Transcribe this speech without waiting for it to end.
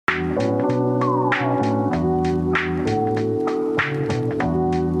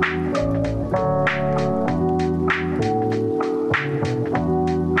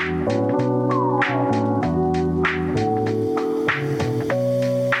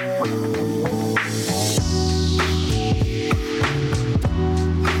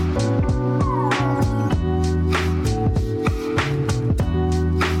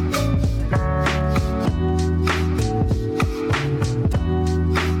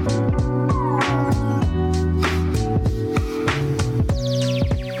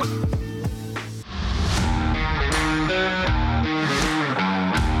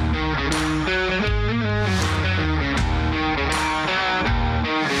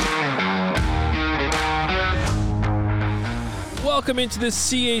Welcome into this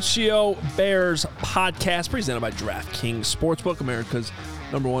CHGO Bears podcast presented by DraftKings Sportsbook, America's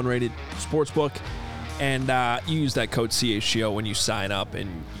 #1 rated sportsbook. And you use that code CHGO when you sign up, and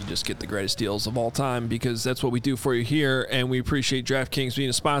you just get the greatest deals of all time because that's what we do for you here. And we appreciate DraftKings being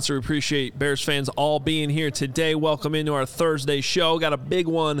a sponsor. We appreciate Bears fans all being here today. Welcome into our Thursday show. Got a big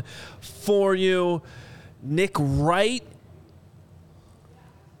one for you. Nick Wright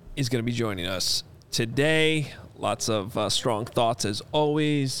is going to be joining us today. Lots of strong thoughts as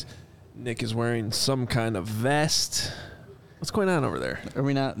always. Nick is wearing some kind of vest. What's going on over there? Are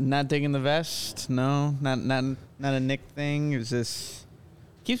we not digging the vest? No, not a Nick thing. Is this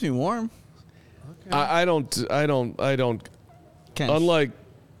keeps me warm? Okay. I don't. Unlike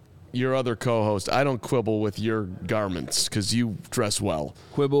your other co-host, I don't quibble with your garments because you dress well.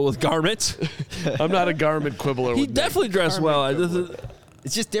 Quibble with garments? I'm not a garment quibbler. He definitely dressed well.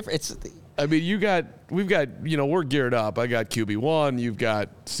 It's just different. I mean, we've got, we're geared up. I got QB1. You've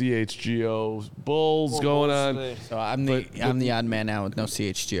got CHGO Bulls going on. So I'm the odd man out with no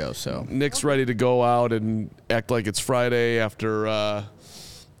CHGO. So Nick's ready to go out and act like it's Friday after on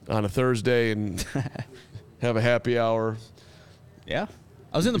a Thursday and have a happy hour. Yeah,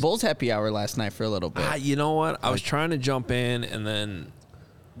 I was in the Bulls happy hour last night for a little bit. You know what? I was trying to jump in, and then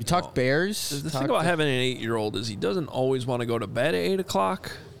we talked Bears. The thing about having an 8-year-old is he doesn't always want to go to bed at 8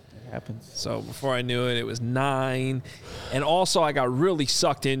 o'clock. Happens. So before I knew it, it was 9. And also I got really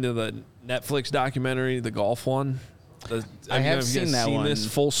sucked into the Netflix documentary, the golf one. I have seen that one. This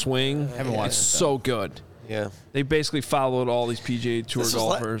Full Swing. I haven't watched it. It's so good. Yeah. They basically followed all these PGA Tour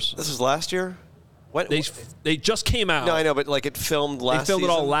golfers. This was last year? What? They just came out. No, I know, but like it filmed last season? They filmed it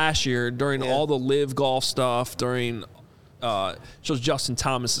all last year during all the live golf stuff, during shows Justin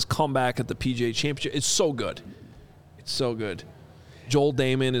Thomas's comeback at the PGA Championship. It's so good. It's so good. Joel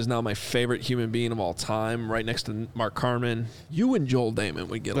Damon is now my favorite human being of all time, right next to Mark Carman. You and Joel Damon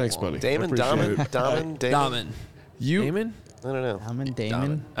would get Thanks, along. buddy. Damon? Damon? Damon. Damon? I don't know.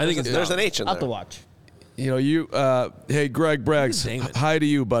 Damon? I think There's an H in there. I'll have to watch. Hey, Greg Braggs, hi to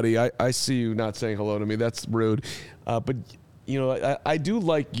you, buddy. I see you not saying hello to me. That's rude. But, I do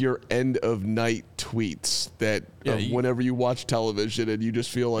like your end of night tweets that whenever you watch television and you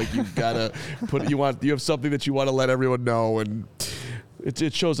just feel like you've got to you have something that you want to let everyone know, and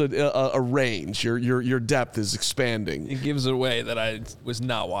it shows a range. Your depth is expanding. It gives it away that I was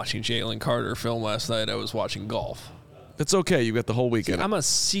not watching Jalen Carter film last night. I was watching golf. That's okay. You got the whole weekend. See, I'm a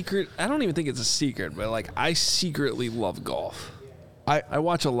secret. I don't even think it's a secret, but I secretly love golf. I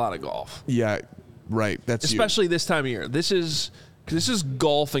watch a lot of golf. Yeah, right. That's especially this time of year. This is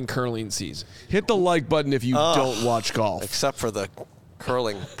golf and curling season. Hit the like button if you don't watch golf, except for the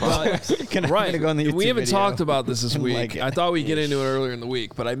curling. Right. We haven't talked about this week. I thought we'd get into it earlier in the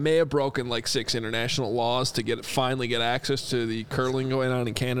week, but I may have broken 6 international laws to finally get access to the curling going on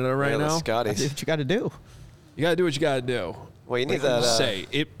in Canada right now. Scotties. That's what you got to do. You got to do what you got to do. Well, you need that. Say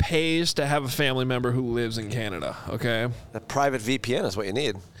it pays to have a family member who lives in Canada. Okay. A private VPN is what you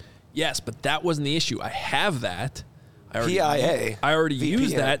need. Yes, but that wasn't the issue. I have that. PIA. I already VPN.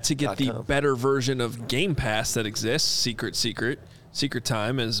 used that to get the better version of Game Pass that exists. Secret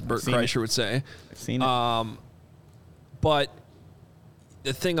time, as Bert Kreischer would say. I've seen it. But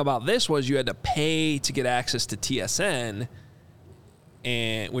the thing about this was you had to pay to get access to TSN,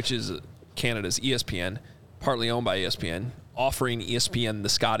 which is Canada's ESPN, partly owned by ESPN, offering ESPN the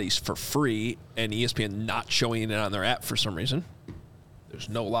Scotties for free, and ESPN not showing it on their app for some reason. There's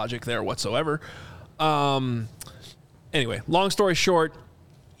no logic there whatsoever. Anyway, long story short,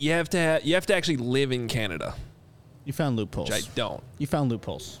 you have to actually live in Canada. You found loopholes. Which I don't. You found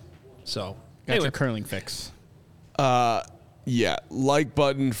loopholes. So Got your curling fix. Yeah, like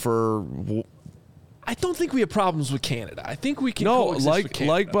button for. I don't think we have problems with Canada. I think we can coexist with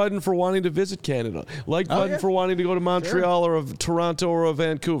Canada. Like button for wanting to visit Canada. Like button for wanting to go to Montreal or Toronto or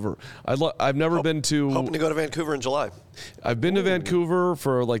Vancouver. I've never been to. Hoping to go to Vancouver in July. I've been to Vancouver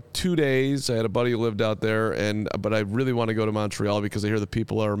for 2 days. I had a buddy who lived out there, but I really want to go to Montreal because I hear the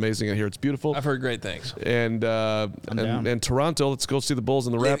people are amazing. I hear it's beautiful. I've heard great things. And Toronto, let's go see the Bulls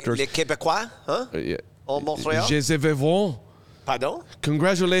and the Raptors. Les Québécois, huh? Yeah. En Montréal. Je les verrons. Pardon?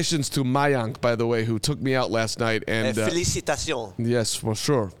 Congratulations to Mayank, by the way, who took me out last night. And félicitations. Yes, for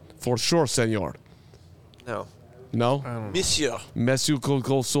sure, senor. No. No? Monsieur. Monsieur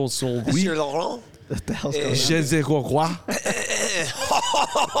Monsieur Laurent. What the hell's going on? Je sais quoi?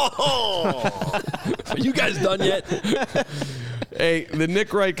 Are you guys done yet? Hey, the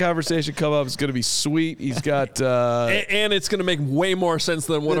Nick Wright conversation come up is going to be sweet. He's got... and it's going to make way more sense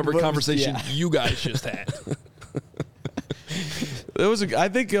than whatever conversation you guys just had. I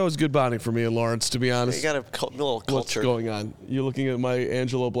think it was good bonding for me and Lawrence, to be honest. You got a little culture. What's going on? You looking at my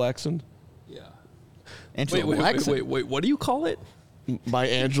Angelo Blackson? Yeah. Wait. What do you call it? My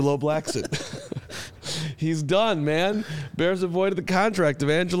Angelo Blackson. He's done, man. Bears avoided the contract of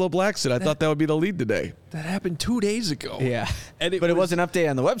Angelo Blackson. I thought that would be the lead today. That happened 2 days ago. Yeah. And it was an update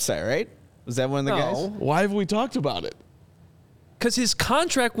on the website, right? Was that one of the guys? Why have we talked about it? Because his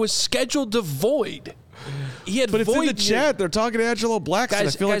contract was scheduled to void. He had But it's void in the chat. They're talking to Angelo Blackson. I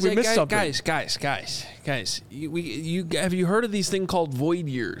feel like we missed something. Guys. Have you heard of these thing called void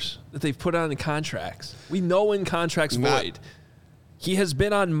years that they've put on the contracts? We know when contracts void. He has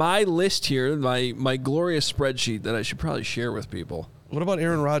been on my list here, my glorious spreadsheet that I should probably share with people. What about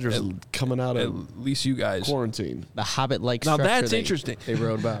Aaron Rodgers coming out of at least you guys quarantine? The Hobbit-like now structure. That's interesting. They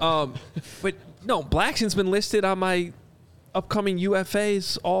wrote about. But no, Blackson's been listed on my upcoming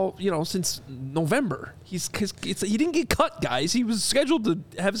UFAs since November. He didn't get cut, guys. He was scheduled to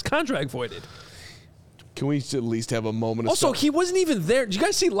have his contract voided. Can we at least have a moment of Also, he wasn't even there. Did you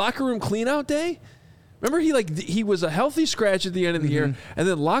guys see locker room cleanout day? Remember, he was a healthy scratch at the end of the year, and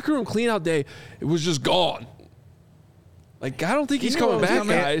then locker room cleanout day, it was just gone. Like, I don't think he's coming back,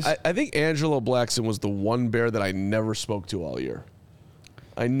 guys. I think Angelo Blackson was the one Bear that I never spoke to all year.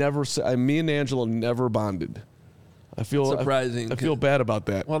 Me and Angelo never bonded. I feel surprising. I feel bad about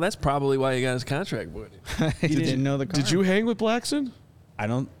that. Well, that's probably why he got his contract voided. He didn't know the contract. Did you hang with Blackson? I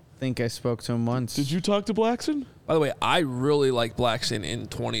don't think I spoke to him once. Did you talk to Blackson? By the way, I really like Blackson in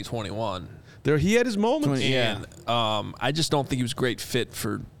 2021. He had his moments. And I just don't think he was a great fit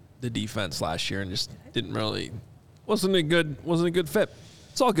for the defense last year, and just wasn't a good fit.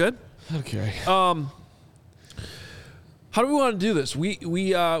 It's all good. Okay. How do we want to do this?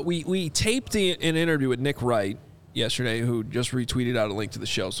 We taped an interview with Nick Wright yesterday, who just retweeted out a link to the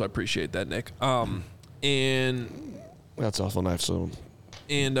show, so I appreciate that, Nick. And that's awful nice.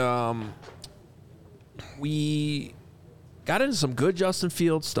 And we got into some good Justin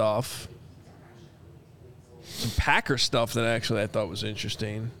Fields stuff. Some Packer stuff that I thought was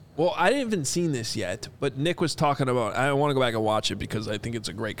interesting. Well, I didn't even seen this yet, but Nick was talking about, I want to go back and watch it because I think it's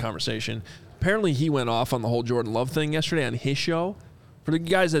a great conversation. Apparently he went off on the whole Jordan Love thing yesterday on his show. For the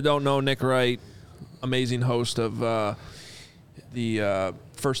guys that don't know, Nick Wright, amazing host of the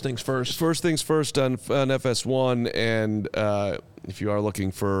First Things First. First Things First on FS1, and if you are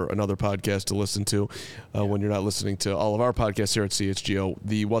looking for another podcast to listen to when you're not listening to all of our podcasts here at CHGO,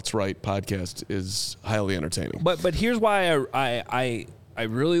 the What's Right podcast is highly entertaining. But here's why I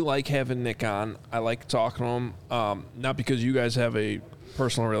really like having Nick on. I like talking to him, not because you guys have a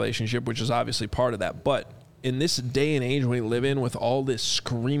personal relationship, which is obviously part of that, but in this day and age we live in with all this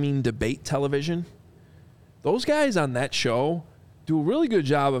screaming debate television, those guys on that show do a really good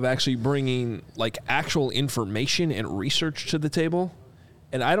job of actually bringing like actual information and research to the table.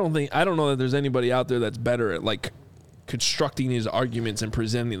 And I don't know that there's anybody out there that's better at like constructing these arguments and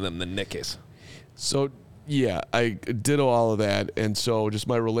presenting them than Nick is. So yeah, I ditto all of that. And so just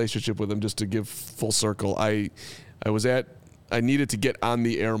my relationship with him, just to give full circle, I needed to get on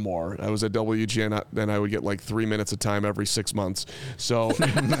the air more. I was at WGN, and I would get like 3 minutes of time every 6 months. So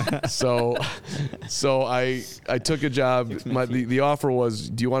I took a job. The offer was,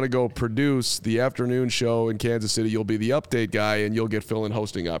 do you want to go produce the afternoon show in Kansas City? You'll be the update guy, and you'll get fill-in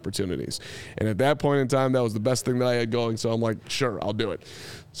hosting opportunities. And at that point in time, that was the best thing that I had going. So I'm like, sure, I'll do it.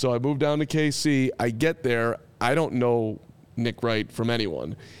 So I moved down to KC. I get there. I don't know Nick Wright from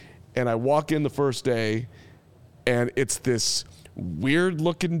anyone. And I walk in the first day, and it's this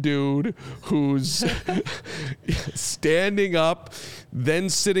weird-looking dude who's standing up, then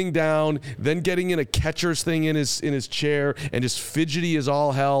sitting down, then getting in a catcher's thing in his chair, and just fidgety as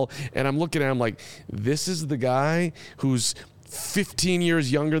all hell. And I'm looking at him like, this is the guy who's 15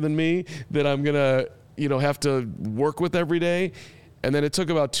 years younger than me that I'm gonna, have to work with every day. And then it took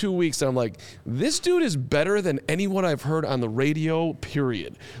about 2 weeks, and I'm like, this dude is better than anyone I've heard on the radio,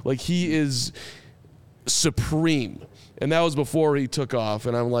 period. Like, he is supreme. And that was before he took off.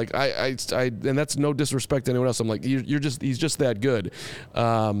 And I'm like, and that's no disrespect to anyone else. I'm like, he's just that good.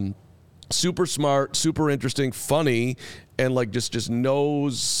 Super smart, super interesting, funny, and like just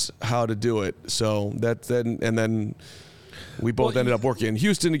knows how to do it. So and then we both ended up working in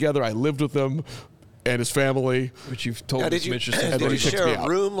Houston together. I lived with him and his family. Which you've told me some interesting. Did you share a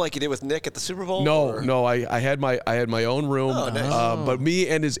room like you did with Nick at the Super Bowl? No. I had my own room. Oh, nice. But me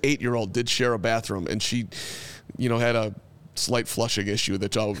and his 8-year-old did share a bathroom, and she, had a slight flushing issue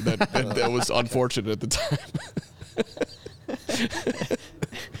that was unfortunate at the time.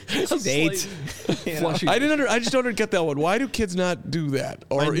 She's 8. Flushing. I just don't get that one. Why do kids not do that,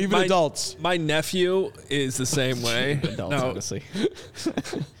 or even adults? My nephew is the same way. Adults, honestly.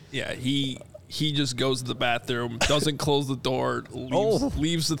 Yeah, he just goes to the bathroom, doesn't close the door,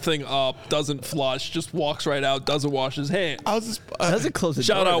 leaves the thing up, doesn't flush, just walks right out, doesn't wash his hands. Doesn't close the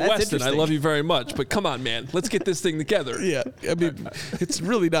Shout door. out That's Weston, I love you very much, but come on, man, let's get this thing together. Yeah, I mean, it's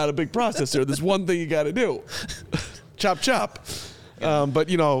really not a big process here. There's one thing you got to do. Chop, chop. But,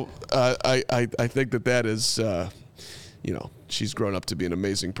 I think that is, she's grown up to be an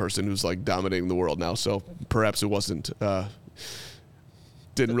amazing person who's, like, dominating the world now. So perhaps it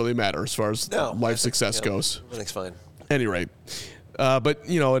didn't really matter as far as life success goes. Everything's fine. Any rate. But,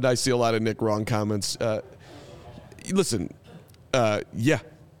 and I see a lot of Nick wrong comments. Listen, I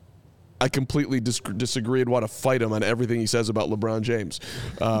completely disagree and want to fight him on everything he says about LeBron James.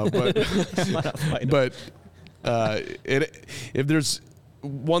 But if there's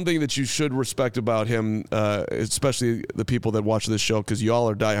one thing that you should respect about him, especially the people that watch this show, because y'all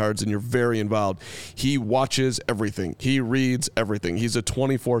are diehards and you're very involved, he watches everything. He reads everything. He's a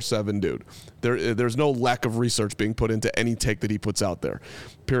 24/7 dude. There's no lack of research being put into any take that he puts out there.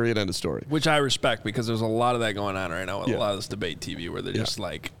 Period. End of story. Which I respect, because there's a lot of that going on right now with a lot of this debate TV where they're just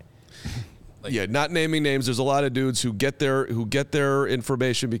like, not naming names. There's a lot of dudes who get their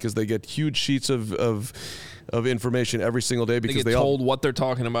information because they get huge sheets of information every single day because they get told what they're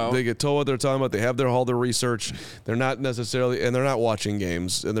talking about. They get told what they're talking about. They have all their research. They're not necessarily, and they're not watching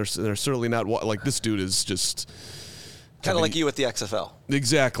games, and they're certainly not like this dude is just kind of like you with the XFL.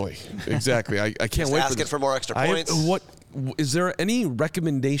 Exactly. I can't wait. Asking for more extra points. What is there any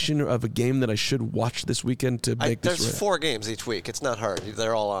recommendation of a game that I should watch this weekend to make this? There's 4 games each week. It's not hard.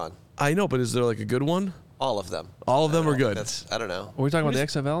 They're all on. I know, but is there like a good one? All of them. All of them are good. I don't know. Are we talking about the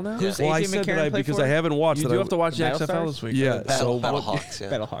XFL now? Who's Well, I AJ said McCarron that play because for? I haven't watched You it. do have to watch the Battle XFL Stars? this week. Yeah. Battlehawks. Yeah.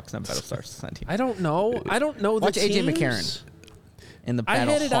 Battlehawks, not Battlestars. It's not team. I don't know. I don't know the Watch AJ teams. McCarron in the I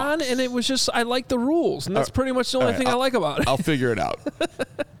Battle had it on, and it was just, I like the rules, and that's pretty much the only thing I like about it. I'll figure it out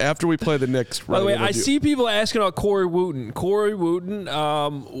after we play the Knicks. By the way, I see people asking about Corey Wooten. Corey Wooten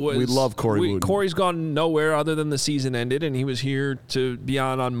was... We love Corey Wooten. Corey's gone nowhere other than the season ended, and he was here to be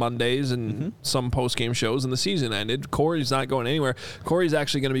on Mondays and some post-game shows, and the season ended. Corey's not going anywhere. Corey's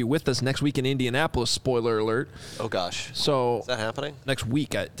actually going to be with us next week in Indianapolis, spoiler alert. Oh, gosh. So Is that happening? Next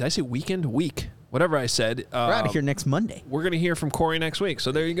week. Did I say weekend? Week. Whatever I said. We're out of here next Monday. We're going to hear from Corey next week.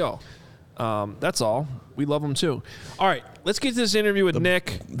 So there you go. That's all. We love him too. All right, let's get to this interview with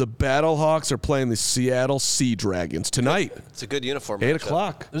Nick. The Battlehawks are playing the Seattle Sea Dragons tonight. It's a good uniform. 8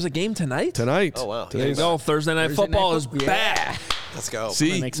 o'clock. There's a game tonight? Oh, wow. There you go. Thursday Night Football is back. Let's go.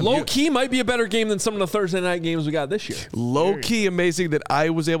 See, Low-key might be a better game than some of the Thursday night games we got this year. low-key amazing that I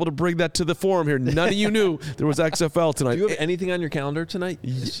was able to bring that to the forum here. None of you knew there was XFL tonight. Do you have anything on your calendar tonight?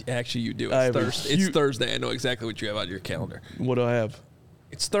 Actually, you do. It's Thursday. I know exactly what you have on your calendar. What do I have?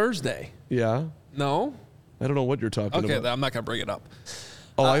 It's Thursday. Yeah. No? I don't know what you're talking about. Okay, I'm not going to bring it up.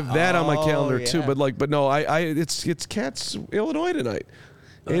 Oh, I have that on my calendar too, but no, it's Cats Illinois tonight.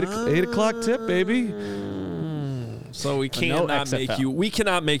 8 o'clock tip, baby. So we cannot make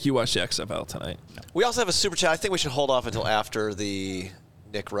you watch the XFL tonight. We also have a super chat. I think we should hold off until after the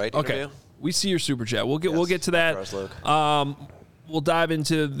Nick Wright interview. Okay. We see your super chat. We'll get to that. We'll dive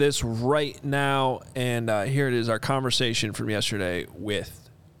into this right now, and here it is, our conversation from yesterday with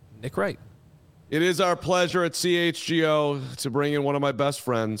Nick Wright. It is our pleasure at CHGO to bring in one of my best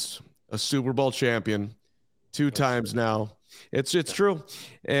friends, a Super Bowl champion, 2 times now. It's true.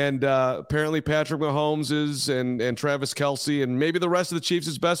 And apparently Patrick Mahomes is and Travis Kelce and maybe the rest of the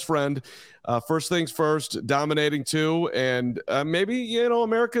Chiefs' best friend. First things first, dominating too. And maybe,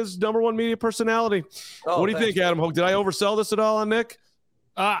 America's #1 media personality. What do you think, Adam Hoke? Did I oversell this at all on Nick?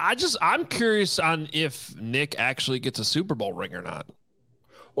 I'm curious on if Nick actually gets a Super Bowl ring or not.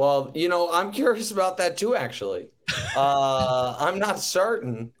 Well, I'm curious about that too, actually. I'm not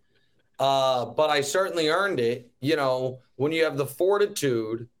certain, but I certainly earned it. When you have the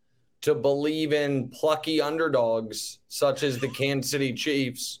fortitude to believe in plucky underdogs such as the Kansas City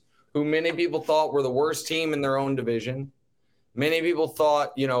Chiefs, who many people thought were the worst team in their own division. Many people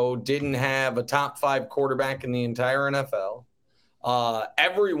thought, didn't have a top 5 quarterback in the entire NFL.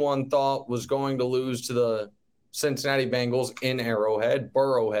 Everyone thought was going to lose to the Cincinnati Bengals in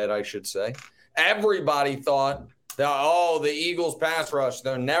Burrowhead, I should say. Everybody thought that, the Eagles pass rush,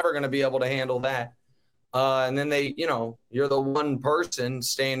 they're never going to be able to handle that. And then you're the one person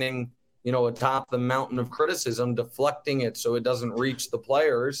standing, atop the mountain of criticism, deflecting it so it doesn't reach the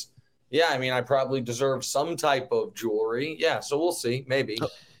players. Yeah, I probably deserve some type of jewelry. Yeah, so we'll see, maybe.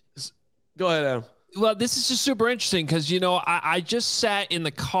 Go ahead, Adam. Well, this is just super interesting because, I just sat in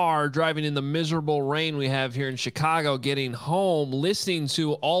the car driving in the miserable rain we have here in Chicago, getting home, listening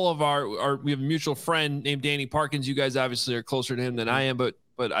to all of we have a mutual friend named Danny Parkins. You guys obviously are closer to him than I am, but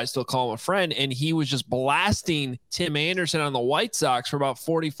I still call him a friend. And he was just blasting Tim Anderson on the White Sox for about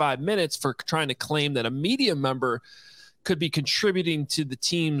 45 minutes for trying to claim that a media member could be contributing to the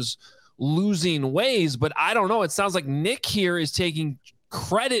team's losing ways. But I don't know. It sounds like Nick here is taking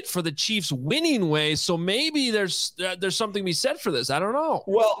credit for the Chiefs winning ways. So maybe there's something to be said for this. I don't know.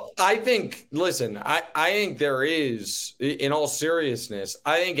 Well, I think there is, in all seriousness,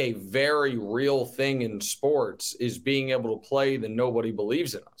 I think a very real thing in sports is being able to play the nobody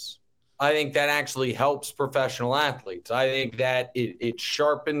believes in us. I think that actually helps professional athletes. I think that it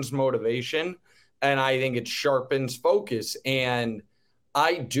sharpens motivation, and I think it sharpens focus. And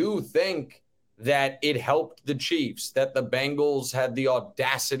I do think that it helped the Chiefs, that the Bengals had the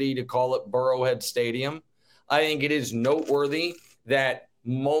audacity to call it Burrowhead Stadium. I think it is noteworthy that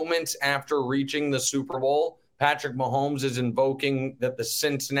moments after reaching the Super Bowl, Patrick Mahomes is invoking that the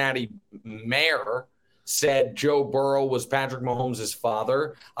Cincinnati mayor said Joe Burrow was Patrick Mahomes'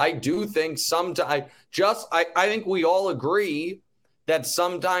 father. I do think I think we all agree that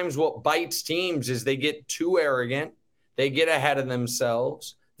sometimes what bites teams is they get too arrogant, they get ahead of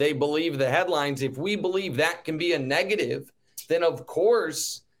themselves. They believe the headlines. If we believe that can be a negative, then of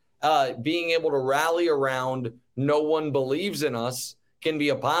course, being able to rally around no one believes in us can be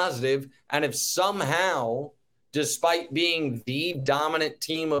a positive. And if somehow, despite being the dominant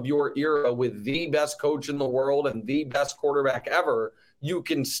team of your era with the best coach in the world and the best quarterback ever, you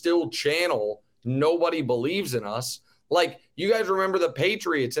can still channel nobody believes in us. Like, you guys remember the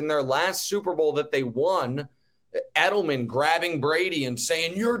Patriots in their last Super Bowl that they won, Edelman grabbing Brady and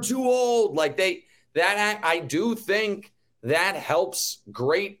saying, "You're too old." I do think that helps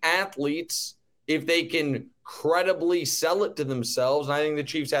great athletes if they can credibly sell it to themselves. And I think the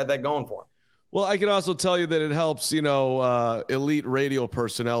Chiefs had that going for them. Well, I can also tell you that it helps, elite radio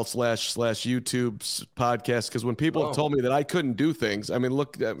personnel / YouTube podcast. Because when people have told me that I couldn't do things, I mean,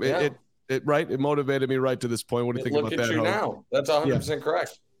 look, it motivated me right to this point. What do you think about that? Look at you now. That's 100%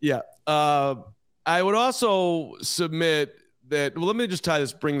 correct. Yeah. I would also submit that, well, let me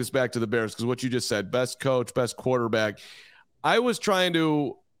just bring this back to the Bears, because what you just said, best coach, best quarterback. I was trying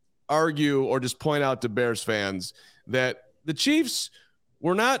to argue or just point out to Bears fans that the Chiefs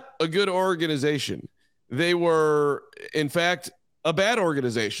were not a good organization. They were, in fact, a bad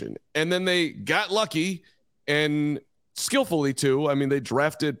organization. And then they got lucky, and skillfully too. I mean, they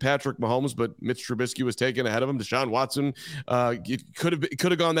drafted Patrick Mahomes, but Mitch Trubisky was taken ahead of him. Deshaun Watson could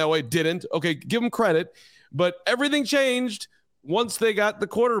have gone that way, didn't. Okay, give him credit, but everything changed once they got the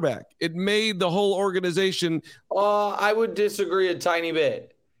quarterback. It made the whole organization. I would disagree a tiny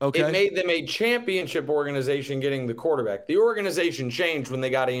bit. Okay, it made them a championship organization getting the quarterback. The organization changed when they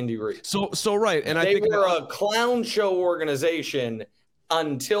got Andy Reid. So right, and they were a clown show organization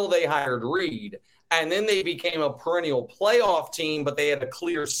until they hired Reid. And then they became a perennial playoff team, but they had a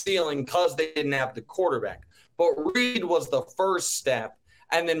clear ceiling because they didn't have the quarterback. But Reid was the first step,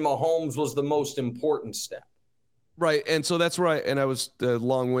 and then Mahomes was the most important step. Right, and so that's right. And I was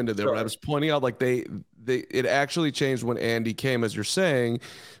long-winded there, but I was pointing out like it actually changed when Andy came, as you're saying.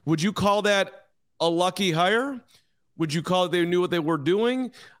 Would you call that a lucky hire? Would you call it they knew what they were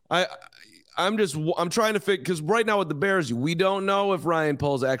doing? I'm trying to figure, because right now with the Bears, we don't know if Ryan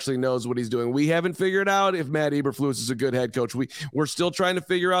Poles actually knows what he's doing. We haven't figured out if Matt Eberflus is a good head coach. We're still trying to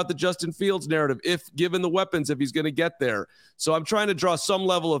figure out the Justin Fields narrative, if given the weapons, if he's going to get there. So I'm trying to draw some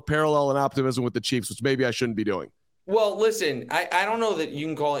level of parallel and optimism with the Chiefs, which maybe I shouldn't be doing. Well, listen, I don't know that you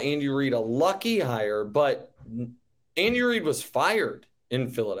can call Andy Reid a lucky hire, but Andy Reid was fired in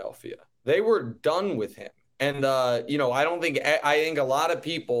Philadelphia. They were done with him. And, I think a lot of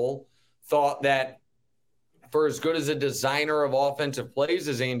people thought that for as good as a designer of offensive plays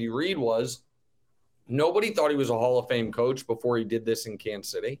as Andy Reid was, nobody thought he was a Hall of Fame coach before he did this in Kansas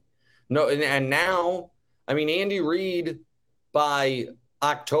City. No, and now, I mean, Andy Reid by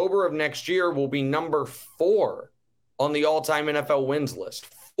October of next year will be number 4 on the all-time NFL wins list.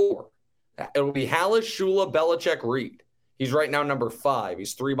 4. It'll be Hallis, Shula, Belichick, Reid. He's right now number 5.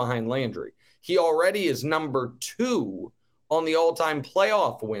 He's 3 behind Landry. He already is number 2 on the all-time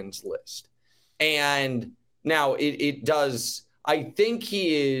playoff wins list. And now it does, I think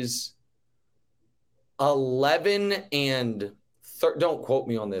he is 11 and don't quote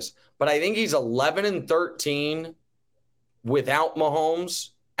me on this, but I think he's 11 and 13 without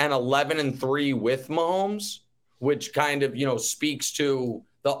Mahomes and 11 and 3 with Mahomes, which kind of, speaks to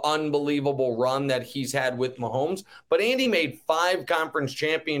the unbelievable run that he's had with Mahomes. But Andy made 5 conference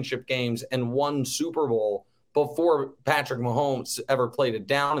championship games and 1 Super Bowl before Patrick Mahomes ever played it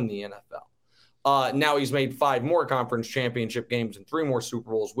down in the NFL. Now he's made 5 more conference championship games and 3 more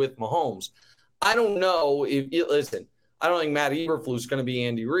Super Bowls with Mahomes. I don't know listen, I don't think Matt Eberflus is going to be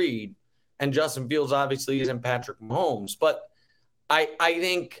Andy Reid, and Justin Fields obviously isn't Patrick Mahomes. But I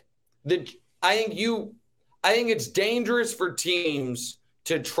think it's dangerous for teams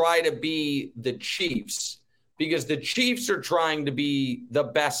to try to be the Chiefs, because the Chiefs are trying to be the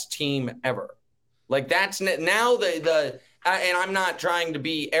best team ever. Like, that's now and I'm not trying to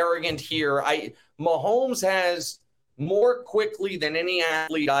be arrogant here. Mahomes has more quickly than any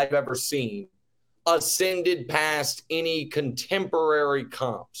athlete I've ever seen ascended past any contemporary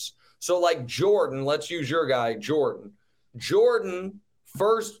comps. So like Jordan, let's use your guy, Jordan. Jordan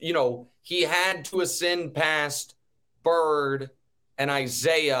first, he had to ascend past Bird and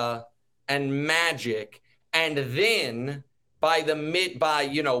Isaiah and Magic. And then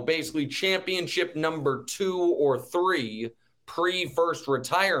basically championship number 2 or 3 pre-first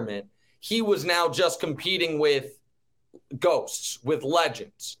retirement, he was now just competing with ghosts, with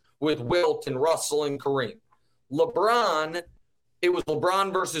legends, with Wilt and Russell and Kareem. LeBron, it was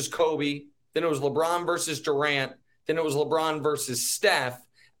LeBron versus Kobe, then it was LeBron versus Durant, then it was LeBron versus Steph,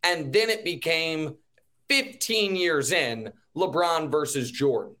 and then it became 15 years in, LeBron versus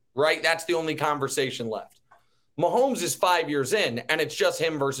Jordan, right? That's the only conversation left. Mahomes is 5 years in, and it's just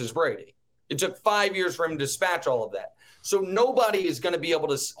him versus Brady. It took 5 years for him to dispatch all of that. So nobody is going to be able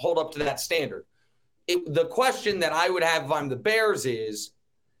to hold up to that standard. The question that I would have if I'm the Bears is,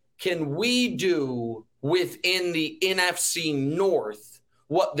 can we do within the NFC North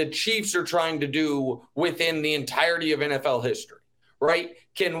what the Chiefs are trying to do within the entirety of NFL history, right?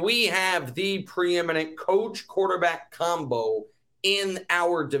 Can we have the preeminent coach-quarterback combo in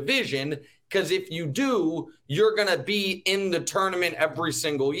our division? Because if you do, you're going to be in the tournament every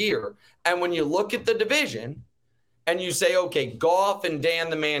single year. And when you look at the division and you say, okay, Goff and Dan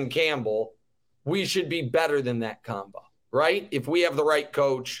the Man Campbell, we should be better than that combo, right? If we have the right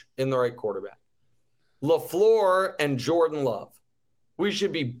coach and the right quarterback. LaFleur and Jordan Love, we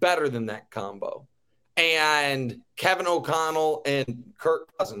should be better than that combo. And Kevin O'Connell and Kirk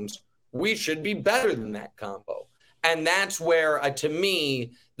Cousins, we should be better than that combo. And that's where, to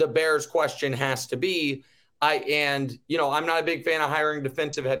me, the Bears question has to be. I'm not a big fan of hiring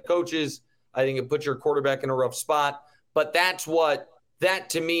defensive head coaches. I think it puts your quarterback in a rough spot. But that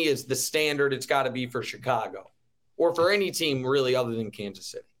to me is the standard it's got to be for Chicago or for any team really other than Kansas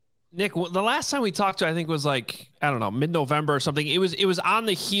City. Nick, the last time we talked to, I think was mid-November or something. It was on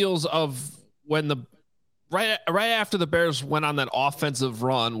the heels of when right after the Bears went on that offensive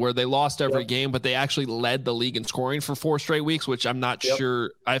run where they lost every game, but they actually led the league in scoring for 4 straight weeks, which I'm not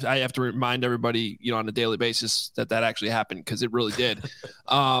sure. I have to remind everybody, on a daily basis that actually happened, because it really did.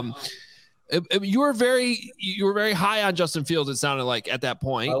 You were very high on Justin Fields. It sounded like at that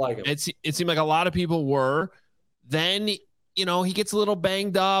point. I like him. It seemed like a lot of people were. Then he gets a little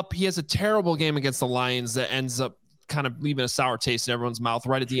banged up. He has a terrible game against the Lions that ends up kind of leaving a sour taste in everyone's mouth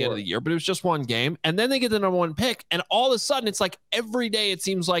right at the end of the year. But it was just one game. And then they get the number 1 pick. And all of a sudden, it's like every day it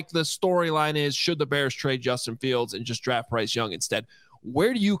seems like the storyline is, should the Bears trade Justin Fields and just draft Bryce Young instead?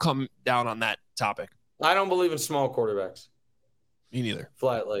 Where do you come down on that topic? I don't believe in small quarterbacks. Me neither.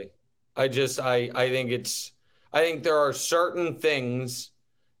 Flatly. I think there are certain things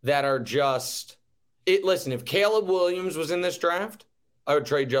that are just it. Listen, if Caleb Williams was in this draft, I would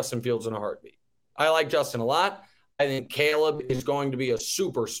trade Justin Fields in a heartbeat. I like Justin a lot. I think Caleb is going to be a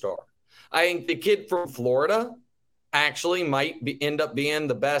superstar. I think the kid from Florida actually might end up being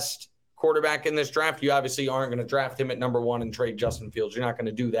the best quarterback in this draft. You obviously aren't going to draft him at number 1 and trade Justin Fields. You're not going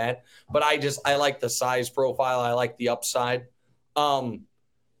to do that. But I like the size profile. I like the upside.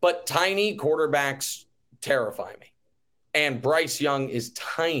 But tiny quarterbacks terrify me. And Bryce Young is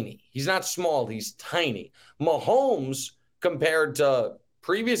tiny. He's not small. He's tiny. Mahomes, compared to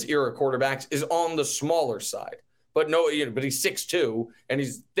previous era quarterbacks, is on the smaller side. But but he's 6'2", and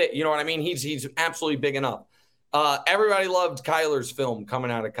he's thick. You know what I mean? He's absolutely big enough. Everybody loved Kyler's film coming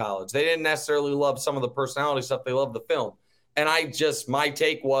out of college. They didn't necessarily love some of the personality stuff. They loved the film. And my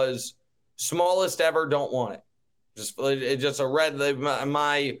take was, smallest ever, don't want it.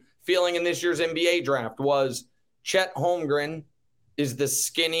 My feeling in this year's NBA draft was Chet Holmgren is the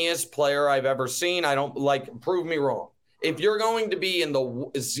skinniest player I've ever seen. I don't prove me wrong. If you're going to be in the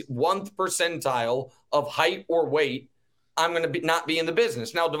 1th percentile of height or weight, I'm going to not be in the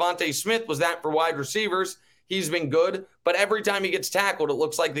business. Now, Devontae Smith was that for wide receivers. he's been good, but every time he gets tackled, it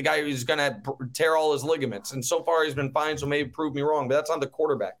looks like the guy who's going to tear all his ligaments. And so far, he's been fine, so maybe prove me wrong, but that's not the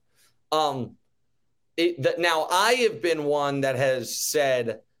quarterback. Now, I have been one that has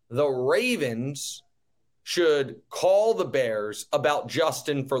said the Ravens should call the Bears about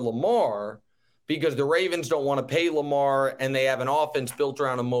Justin for Lamar because the Ravens don't want to pay Lamar and they have an offense built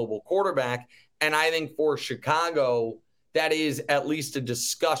around a mobile quarterback. And I think for Chicago, that is at least a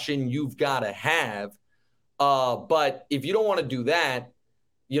discussion you've got to have. But if you don't want to do that,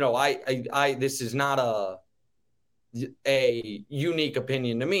 this is not a unique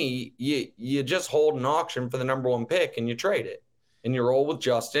opinion to me. You just hold an auction for the number one pick and you trade it. And you roll with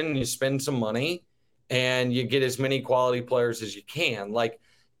Justin and you spend some money and you get as many quality players as you can. Like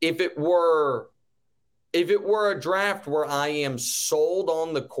if it were a draft where I am sold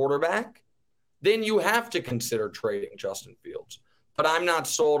on the quarterback, then you have to consider trading Justin Fields. But I'm not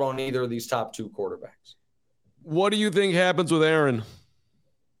sold on either of these top two quarterbacks. What do you think happens with Aaron?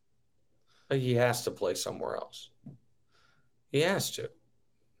 He has to play somewhere else. He has to.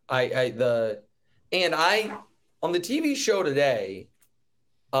 On the TV show today,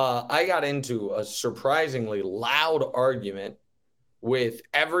 I got into a surprisingly loud argument with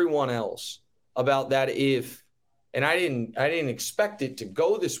everyone else about that and I didn't expect it to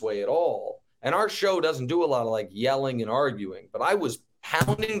go this way at all. And our show doesn't do a lot of like yelling and arguing, but I was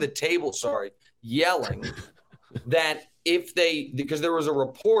pounding the table, yelling that because there was a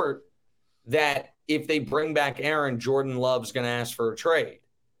report that if they bring back Aaron, Jordan Love's going to ask for a trade.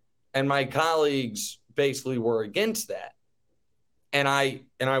 And my colleagues basically were against that. And I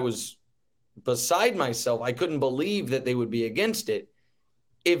was beside myself. I couldn't believe that they would be against it.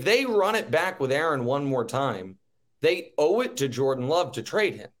 If they run it back with Aaron one more time, they owe it to Jordan Love to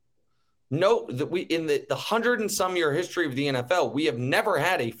trade him. No, that in the 100 and some year history of the NFL, we have never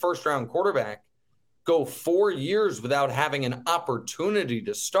had a first round quarterback go 4 years without having an opportunity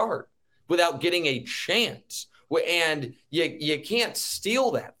to start, without getting a chance. And you can't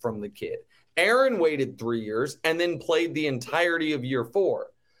steal that from the kid. Aaron waited 3 years and then played the entirety of year 4.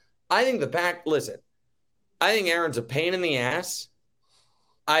 I think I think Aaron's a pain in the ass.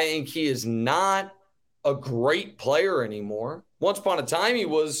 I think he is not a great player anymore. Once upon a time, he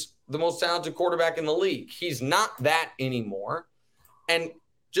was the most talented quarterback in the league. He's not that anymore. And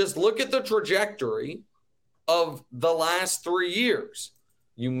just look at the trajectory of the last 3 years.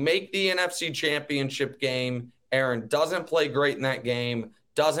 You make the NFC Championship game. Aaron doesn't play great in that game,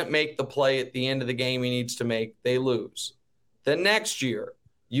 doesn't make the play at the end of the game he needs to make. They lose. The next year,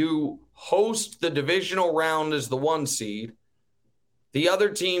 you host the divisional round as the 1 seed. The other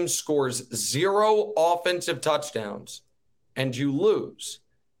team scores 0 offensive touchdowns, and you lose.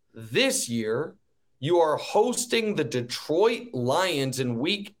 This year, you are hosting the Detroit Lions in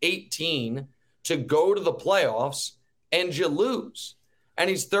Week 18 to go to the playoffs, and you lose. And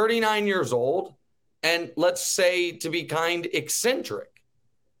he's 39 years old, and let's say, to be kind, eccentric.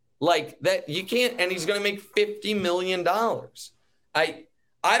 Like that, you can't, and he's going to make $50 million.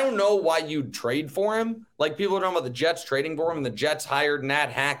 I don't know why you'd trade for him. Like people are talking about the Jets trading for him, and the Jets hired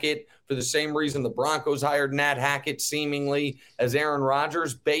Nat Hackett for the same reason the Broncos hired Nat Hackett seemingly as Aaron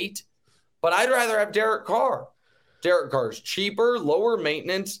Rodgers bait. But I'd rather have Derek Carr. Derek Carr's cheaper, lower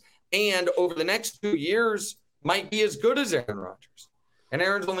maintenance, and over the next 2 years might be as good as Aaron Rodgers. And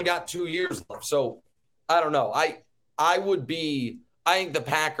Aaron's only got 2 years left. So I don't know. I think the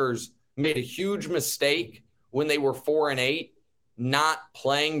Packers made a huge mistake when they were 4-8. Not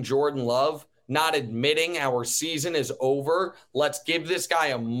playing Jordan Love, not admitting our season is over. Let's give this guy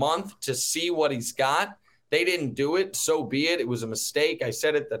a month to see what he's got. They didn't do it. So be it. It was a mistake. I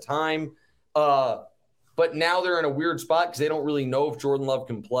said at the time. But now they're in a weird spot because they don't really know if Jordan Love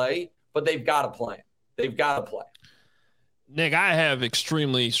can play, but they've got to play him. They've got to play. Nick, I have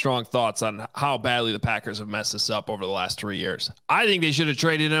extremely strong thoughts on how badly the Packers have messed this up over the last 3 years. I think they should have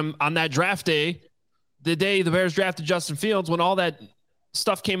traded him on that draft day. The day the Bears drafted Justin Fields, when all that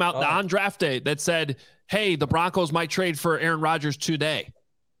stuff came out on draft day that said, hey, the Broncos might trade for Aaron Rodgers today.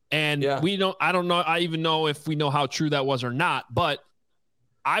 And I don't know. I even know if we know how true that was or not, but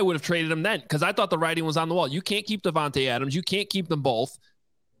I would have traded him then because I thought the writing was on the wall. You can't keep Devontae Adams. You can't keep them both.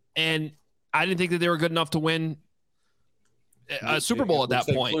 And I didn't think that they were good enough to win a Super Bowl at that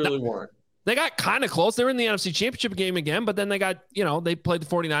point. Clearly weren't. They got kind of close. They were in the NFC Championship game again, but then they got, they played the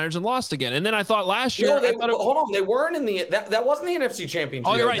 49ers and lost again. And then I thought last year. Hold on. They weren't in that wasn't the NFC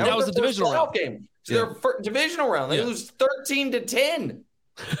Championship. Oh, you're right. That was the divisional round game. So their divisional round. They lose 13-10.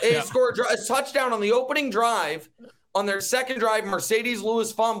 They scored a touchdown on the opening drive. On their second drive, Mercedes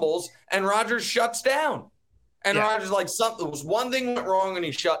Lewis fumbles, and Rodgers shuts down. And Rodgers something was one thing went wrong, and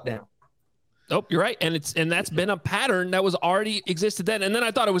he shut down. Nope, you're right. And that's been a pattern that was already existed then. And then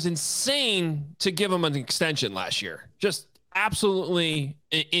I thought it was insane to give him an extension last year. Just absolutely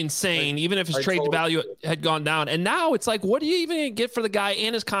insane, even if his trade value had gone down. And now it's like, what do you even get for the guy?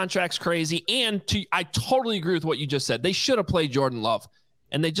 And his contract's crazy. And I totally agree with what you just said. They should have played Jordan Love.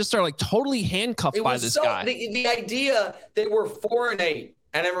 And they just are like totally handcuffed by this guy. The idea they were 4-8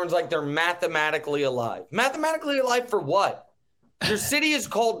 and everyone's like, they're mathematically alive. Mathematically alive for what? Your city is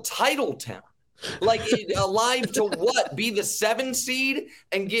called Titletown. Like, alive to what? Be the 7 seed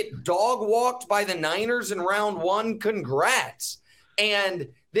and get dog walked by the Niners in round 1? Congrats. And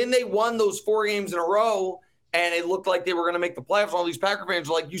then they won those 4 games in a row, and it looked like they were going to make the playoffs. All these Packer fans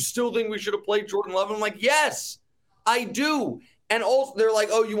are like, you still think we should have played Jordan Love? And I'm like, yes, I do. And also, they're like,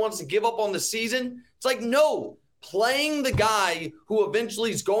 oh, you want us to give up on the season? It's like, no. Playing the guy who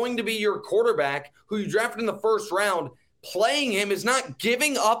eventually is going to be your quarterback, who you drafted in the first round, playing him is not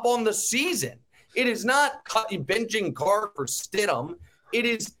giving up on the season. It is not benching Carr for Stidham. It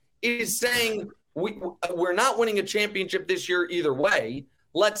is saying we're not winning a championship this year either way.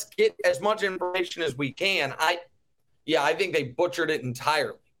 Let's get as much information as we can. I think they butchered it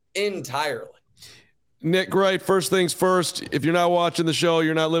entirely. Nick Wright, first things first, if you're not watching the show,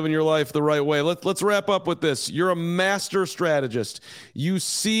 you're not living your life the right way. Let's wrap up with this. You're a master strategist. You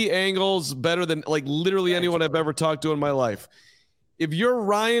see angles better than like literally anyone I've ever talked to in my life. If you're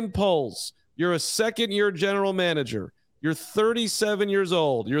Ryan Poles, you're a second-year general manager. You're 37 years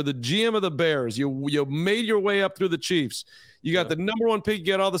old. You're the GM of the Bears. You made your way up through the Chiefs. You got the number 1 pick. You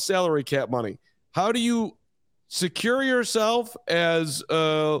get all the salary cap money. How do you secure yourself as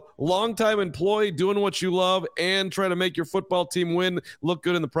a longtime employee doing what you love and try to make your football team win, look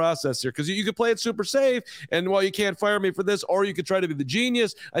good in the process here? Because you could play it super safe, and well, you can't fire me for this, or you could try to be the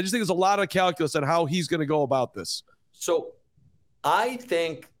genius. I just think there's a lot of calculus on how he's going to go about this. So I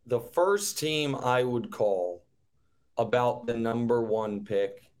think the first team I would call about the number 1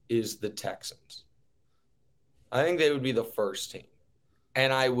 pick is the Texans. I think they would be the first team.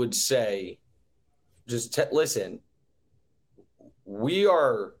 And I would say, listen, we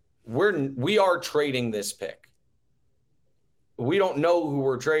are trading this pick. We don't know who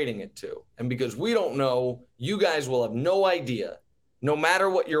we're trading it to. And because we don't know, you guys will have no idea, no matter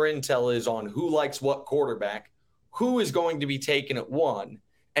what your intel is on who likes what quarterback, who is going to be taken at 1.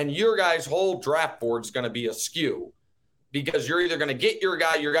 And your guys' whole draft board is going to be askew because you're either going to get your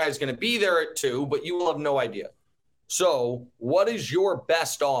guy's going to be there at 2, but you will have no idea. So what is your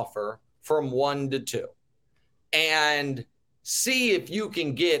best offer from 1 to 2? And see if you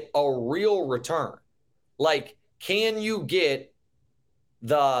can get a real return. Like, can you get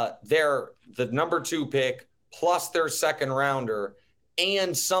the number 2 pick plus their second rounder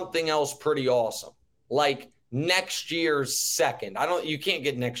and something else pretty awesome? Like, next year's second. You can't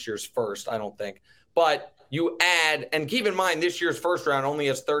get next year's first, I don't think. But you add, and keep in mind, this year's first round only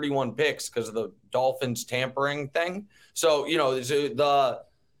has 31 picks because of the Dolphins tampering thing. So,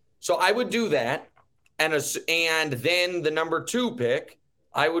 so I would do that. And then the number 2 pick,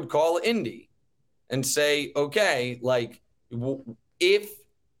 I would call Indy and say, okay, like, if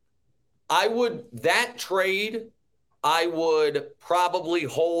I would, that trade, I would probably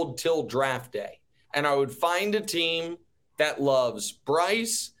hold till draft day. And I would find a team that loves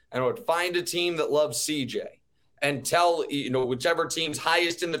Bryce, and I would find a team that loves CJ, and tell, whichever team's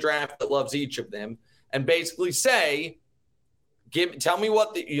highest in the draft that loves each of them, and basically say, tell me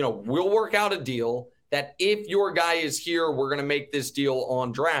what we'll work out a deal that if your guy is here, we're going to make this deal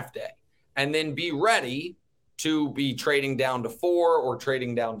on draft day, and then be ready to be trading down to 4 or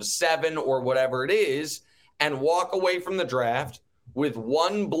trading down to 7 or whatever it is, and walk away from the draft with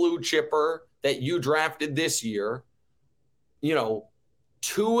 1 blue chipper that you drafted this year,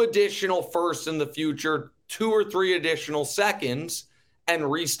 2 additional firsts in the future, 2 or 3 additional seconds,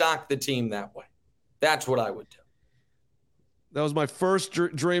 and restock the team that way. That's what I would do. That was my first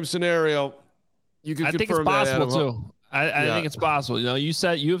dream scenario. You can confirm that. I think it's possible too. I think it's possible.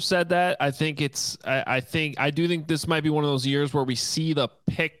 You have said that. I do think this might be one of those years where we see the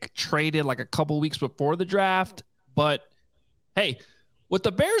pick traded like a couple weeks before the draft. But hey, what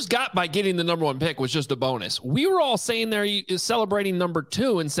the Bears got by getting the number 1 pick was just a bonus. We were all saying they're celebrating number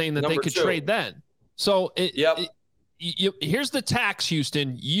 2 and saying that they could trade then. So here's the tax,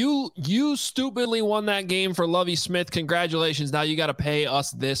 Houston. You stupidly won that game for Lovie Smith. Congratulations. Now you got to pay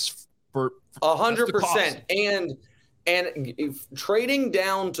us this for 100%. And if trading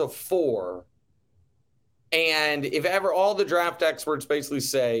down to 4, and if ever all the draft experts basically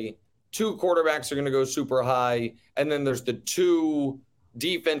say 2 quarterbacks are going to go super high, and then there's the 2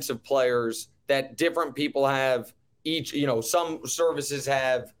 defensive players that different people have each, some services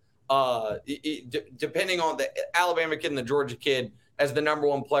have depending on the Alabama kid and the Georgia kid as the number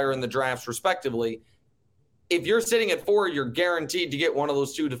one player in the drafts, respectively. If you're sitting at 4, you're guaranteed to get one of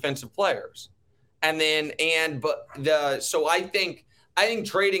those 2 defensive players. So I think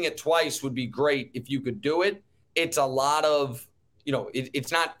trading it twice would be great if you could do it. It's a lot of,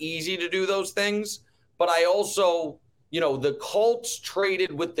 it's not easy to do those things, but I also, the Colts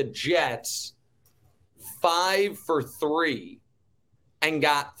traded with the Jets 5 for 3 and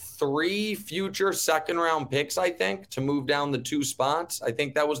got 3 future second-round picks, I think, to move down the 2 spots. I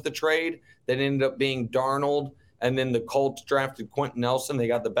think that was the trade that ended up being Darnold, and then the Colts drafted Quentin Nelson. They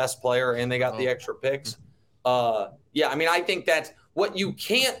got the best player, and they got the extra picks. I think that's what you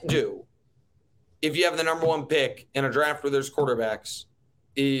can't do if you have the number 1 pick in a draft where there's quarterbacks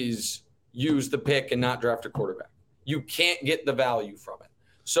is use the pick and not draft a quarterback. You can't get the value from it.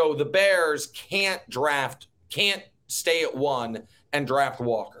 So the Bears can't stay at 1 and draft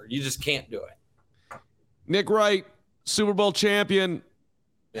Walker. You just can't do it. Nick Wright, Super Bowl champion.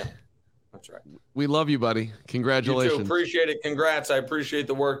 Yeah, that's right. We love you, buddy. Congratulations. You too. Appreciate it. Congrats. I appreciate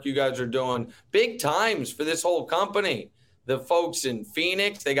the work you guys are doing. Big times for this whole company. The folks in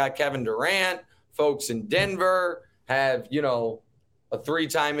Phoenix, they got Kevin Durant. Folks in Denver have, a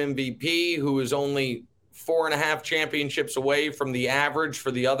 3-time MVP who is only 4.5 championships away from the average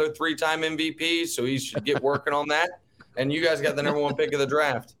for the other 3-time MVPs. So he should get working on that. And you guys got the number 1 pick of the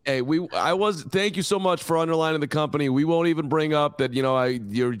draft. Hey, thank you so much for underlining the company. We won't even bring up that,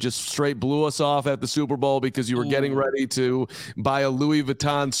 you just straight blew us off at the Super Bowl because you were getting ready to buy a Louis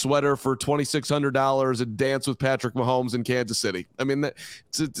Vuitton sweater for $2,600 and dance with Patrick Mahomes in Kansas City. I mean,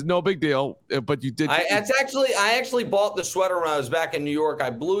 it's no big deal, but you did. I actually bought the sweater when I was back in New York. I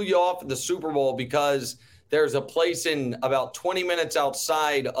blew you off at the Super Bowl because there's a place in about 20 minutes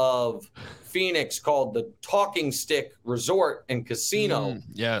outside of Phoenix called the Talking Stick Resort and Casino.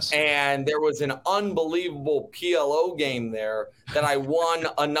 Yes. And there was an unbelievable PLO game there that I won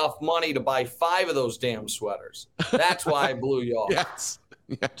enough money to buy 5 of those damn sweaters. That's why I blew you off. Yes.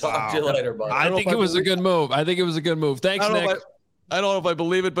 Talk to you later, buddy. I think it was a good move. Thanks, Nick. I don't know if I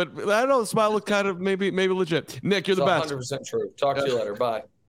believe it, but I don't know. The smile looked kind of maybe legit. Nick, you're the best. 100% true. Talk to you later. Bye.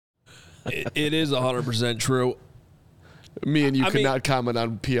 It is 100% true. Me and you could not comment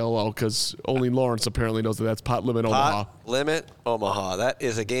on PLO because only Lawrence apparently knows that's Pot Limit Omaha. Pot Limit Omaha. That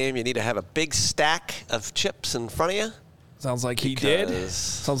is a game you need to have a big stack of chips in front of you. Sounds like he did.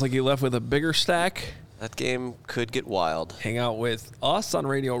 Sounds like he left with a bigger stack. That game could get wild. Hang out with us on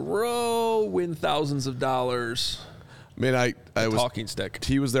Radio Row, win thousands of dollars. Man, I was Talking Stick.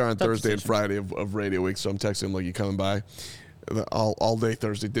 He was there on Thursday and Friday of Radio Week, so I'm texting him like, "You coming by?" All day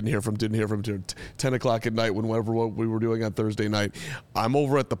Thursday. Didn't hear from till 10 o'clock at night whenever what we were doing on Thursday night. I'm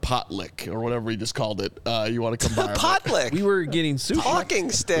over at the Potlick or whatever he just called it. You want to come by? Potlick. We were getting sushi.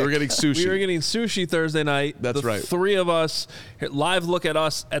 Talking Stick. We were getting sushi. We were getting sushi Thursday night. That's right. 3 of us, live look at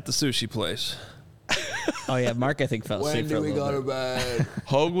us at the sushi place. Oh, yeah. Mark, I think, fell asleep for a little bit. When do we go to bed?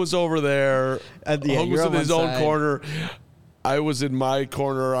 Hogue was over there. Hogue was in his own corner. I was in my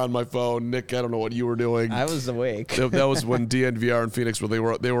corner on my phone. Nick, I don't know what you were doing. I was awake. That was when DNVR and Phoenix they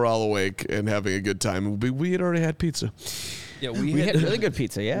were all awake and having a good time. We had already had pizza. Yeah, we had really good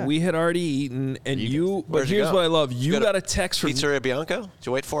pizza. Yeah, we had already eaten, and But here's what I love: you got a text from Pizzeria Bianco. Did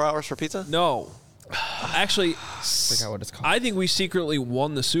you wait 4 hours for pizza? No, actually, I forgot what it's called. I think we secretly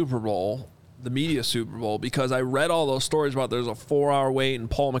won the Super Bowl, the media Super Bowl, because I read all those stories about there's a 4-hour wait and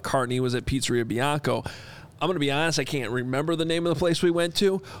Paul McCartney was at Pizzeria Bianco. I'm going to be honest, I can't remember the name of the place we went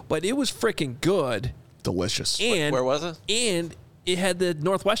to, but it was freaking good. Delicious. And where was it? And it had the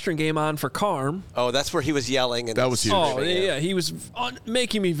Northwestern game on for Carm. Oh, that's where he was yelling. And that was huge. Oh, yeah. He was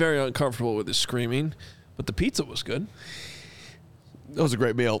making me very uncomfortable with his screaming, but the pizza was good. That was a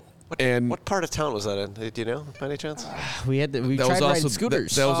great meal. What part of town was that in? Do you know, by any chance? We tried riding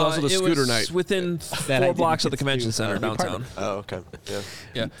scooters. That was also the scooter night. It was within 4 blocks of the convention center downtown. Oh, okay.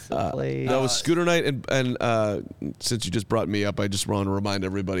 Yeah. That was scooter night, and since you just brought me up, I just want to remind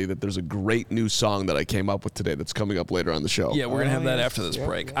everybody that there's a great new song that I came up with today that's coming up later on the show. Yeah, we're going to have that after this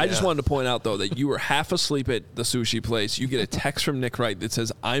break. I just wanted to point out, though, that you were half asleep at the sushi place. You get a text from Nick Wright that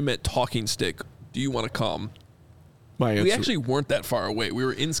says, "I'm at Talking Stick. Do you want to come?" My answer. We actually weren't that far away. We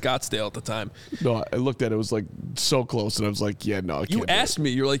were in Scottsdale at the time. No, I looked at it. It was like so close, and I was like, "Yeah, no." I can't you asked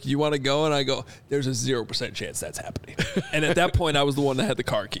me. You're like, "You want to go?" And I go, "There's a 0% chance that's happening." And at that point, I was the one that had the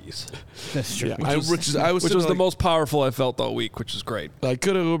car keys. That's true. Yeah, which was the most powerful I felt all week, which is great. I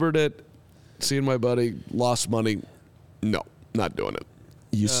could have Ubered it, seen my buddy, lost money. No, not doing it.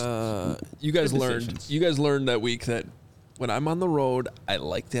 You guys learned that week that when I'm on the road, I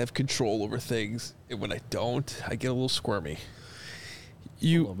like to have control over things. And when I don't, I get a little squirmy.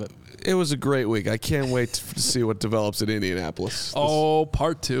 little bit. It was a great week. I can't wait to see what develops in Indianapolis. Oh,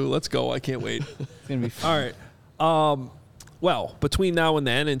 part 2. Let's go. I can't wait. It's gonna be fun. All right. Well, between now and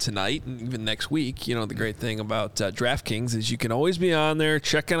then and tonight and even next week, the great thing about DraftKings is you can always be on there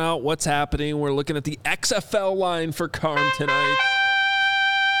checking out what's happening. We're looking at the XFL line for Carm tonight.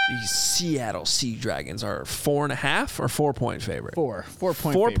 The Seattle Sea Dragons are 4.5 or 4-point favorite.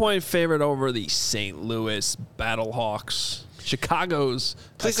 4-point favorite over the St. Louis Battlehawks. Chicago's.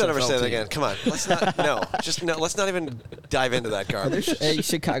 Please don't ever say that again. Come on. Let's not. Let's not even dive into that garbage.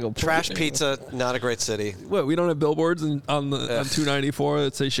 Chicago Trash pizza. Not a great city. What? We don't have billboards on 294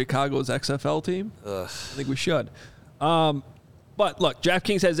 that say Chicago's XFL team. Ugh. I think we should. But look,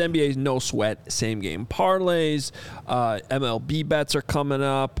 DraftKings has NBA's no sweat same game parlays. MLB bets are coming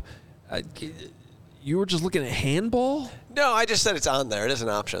up. You were just looking at handball? No, I just said it's on there. It is an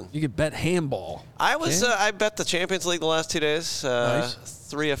option. You could bet handball. I bet the Champions League the last 2 days. Nice.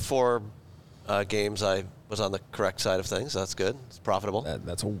 3 of 4 games I was on the correct side of things. That's good. It's profitable.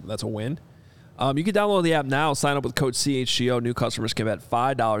 That's a win. You can download the app now. Sign up with code CHGO. New customers can bet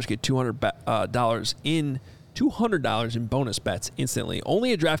 $5, get $200 in bonus bets instantly.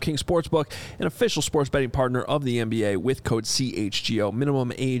 Only at DraftKings Sportsbook, an official sports betting partner of the NBA with code CHGO.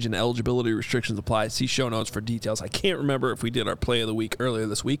 Minimum age and eligibility restrictions apply. See show notes for details. I can't remember if we did our play of the week earlier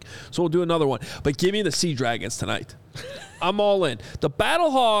this week, so we'll do another one. But give me the Sea Dragons tonight. I'm all in. The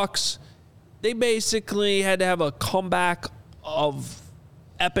Battlehawks, they basically had to have a comeback of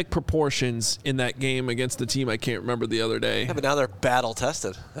epic proportions in that game against the team I can't remember the other day. Yeah, but now they're battle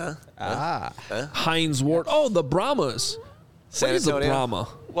tested. Huh? Heinz Ward. Oh, the Brahmas. What is a Brahma?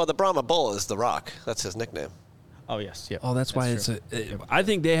 Well, the Brahma Bull is The Rock. That's his nickname. Oh, yes. Yep. Oh, that's why true. I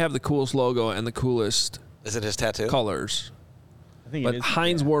think they have the coolest logo and the coolest Is it his tattoo? colors. But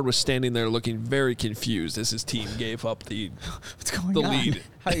Heinz Ward was standing there looking very confused as his team gave up the What's going the on? lead.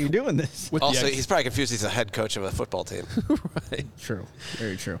 How are you doing this? Also, he's probably confused. He's a head coach of a football team. Right. True.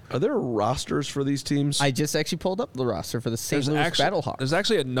 Very true. Are there rosters for these teams? I just actually pulled up the roster for the St. Louis Battlehawks. There's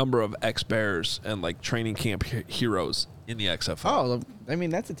actually a number of ex-Bears and training camp heroes in the XFL. Oh, I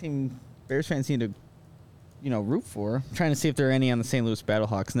mean, that's a team Bears fans need to, root for. I'm trying to see if there are any on the St. Louis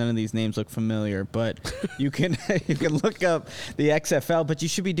Battlehawks. None of these names look familiar, but you can look up the XFL, but you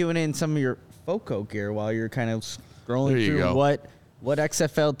should be doing it in some of your FOCO gear while you're kind of scrolling through what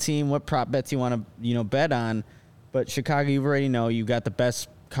XFL team, what prop bets you want to, bet on. But Chicago, you already know you got the best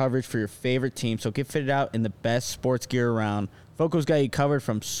coverage for your favorite team, so get fitted out in the best sports gear around. FOCO's got you covered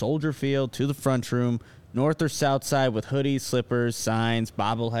from Soldier Field to the front room, north or south side with hoodies, slippers, signs,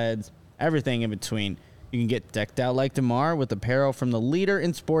 bobbleheads, everything in between. You can get decked out like DeMar with apparel from the leader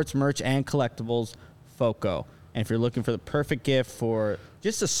in sports merch and collectibles, FOCO. And if you're looking for the perfect gift for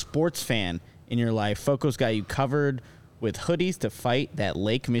just a sports fan in your life, FOCO's got you covered with hoodies to fight that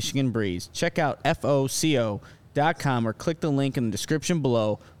Lake Michigan breeze. Check out FOCO.com or click the link in the description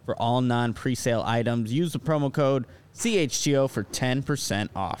below for all non-presale items. Use the promo code CHGO for 10%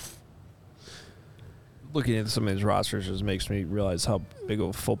 off. Looking at some of these rosters just makes me realize how big of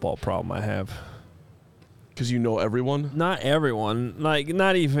a football problem I have. Because you know everyone? Not everyone.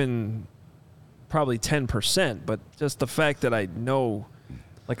 Not even probably 10%, but just the fact that I know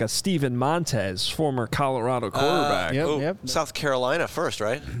a Steven Montez, former Colorado quarterback. Yep. South Carolina first,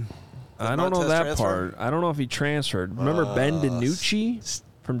 right? I don't know Montez that transfer? part. I don't know if he transferred. Remember Ben DiNucci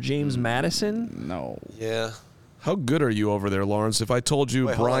from James Madison? No. Yeah. How good are you over there, Lawrence? If I told you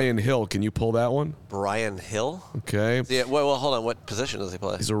Brian Hill, can you pull that one? Brian Hill? Okay. Yeah. Well, hold on. What position does he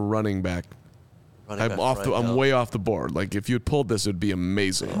play? He's a running back. I'm way off the board. If you had pulled this, it would be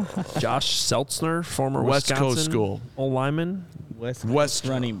amazing. Josh Seltzner, former West Wisconsin Coast school. old lineman. West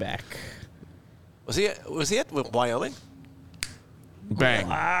running back. Was he at Wyoming? Bang.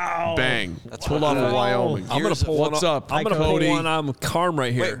 Wow. Bang. That's Pulled what- off of Wyoming. I'm going to pull What's one up? I'm going to pull one on Carm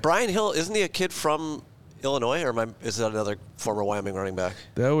right here. Wait, Brian Hill, isn't he a kid from Illinois, or is that another former Wyoming running back?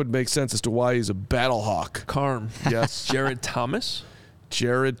 That would make sense as to why he's a battle hawk. Carm. Yes. Jared Thomas.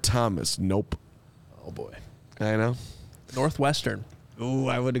 Jared Thomas. Nope. Oh, boy. I know. Northwestern. Ooh,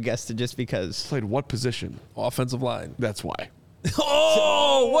 I would have guessed it just because. Played what position? Offensive line. That's why.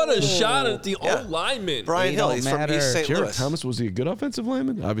 Oh, what a shot at the old lineman. Brian Hill, he's from East St. Jared Louis. Thomas, was he a good offensive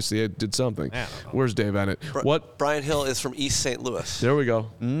lineman? Obviously, it did something. I don't know. Where's Dave Ennett? What? Brian Hill is from East St. Louis. There we go.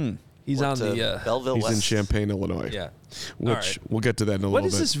 He's Went on to the Belleville He's West. in Champaign, Illinois. yeah. Which All right. we'll get to that in a What little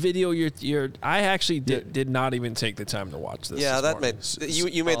is bit. this video you're I actually did not even take the time to watch this. Yeah, this that morning.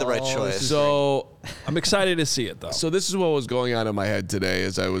 made you made the right choice. So, I'm excited to see it though. so this is what was going on in my head today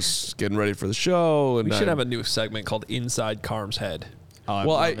as I was getting ready for the show. And we should I- have a new segment called Inside Carm's Head. Oh,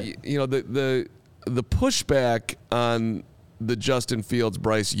 well, the pushback on the Justin Fields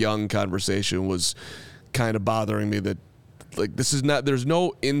Bryce Young conversation was kind of bothering me. That like this is not. There's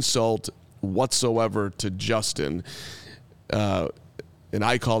no insult whatsoever to Justin. And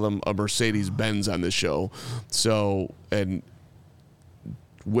I call him a Mercedes-Benz on this show. So, and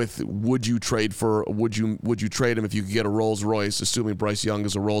would you trade him if you could get a Rolls Royce, assuming Bryce Young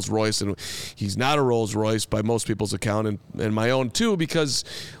is a Rolls Royce, and he's not a Rolls Royce by most people's account, and my own too, because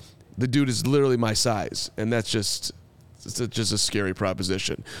the dude is literally my size, and that's just a scary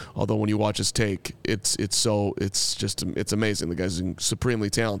proposition. Although when you watch his take, it's amazing. The guy's supremely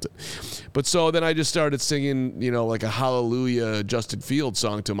talented. But so then I just started singing, like a Hallelujah Justin Fields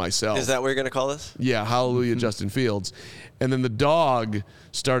song to myself. Is that what you're going to call this? Yeah, Hallelujah Justin Fields. And then the dog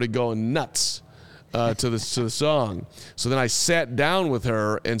started going nuts to the song. So then I sat down with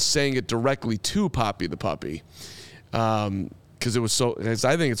her and sang it directly to Poppy the puppy. Because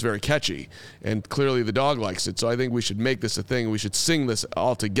I think it's very catchy, and clearly the dog likes it. So I think we should make this a thing. We should sing this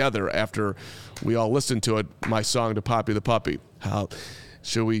all together after we all listen to it. My song to Poppy the puppy.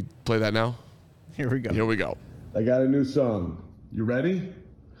 Should we play that now? Here we go. Here we go. I got a new song. You ready?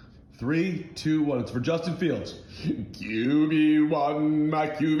 3, 2, 1. It's for Justin Fields. QB1, my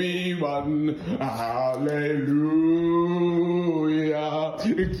QB1, hallelujah.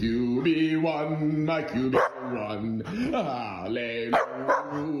 QB1, my QB1,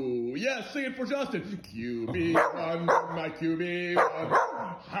 hallelujah. Yes, sing it for Justin. QB1, my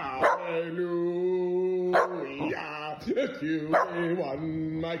QB1, hallelujah.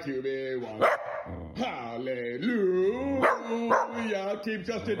 QB1, my QB1, hallelujah. Keep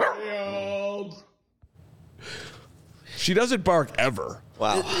Justin Fields. She doesn't bark ever.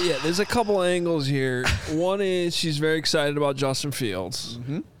 Wow. Yeah, there's a couple angles here. One is she's very excited about Justin Fields.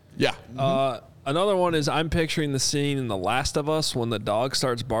 Mm-hmm. Yeah. Another one is I'm picturing the scene in The Last of Us when the dog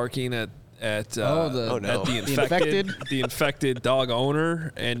starts barking at the infected dog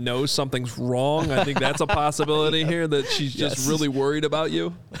owner and knows something's wrong. I think that's a possibility here, that she's just really worried about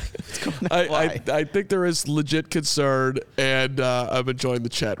you. I think there is legit concern, and I'm enjoying the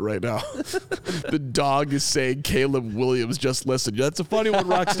chat right now. The dog is saying, Caleb Williams, just listen. That's a funny one,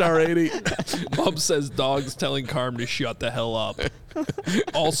 Rockstar 80. Mom says dog's telling Carm to shut the hell up.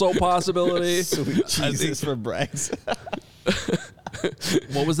 Also possibility. Sweet Jesus for Braggs.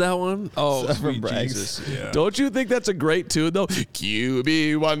 What was that one? Oh, Sweet Jesus. Yeah. Don't you think that's a great tune, though?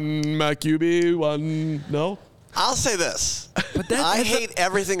 QB1, my QB1. No? I'll say this. I hate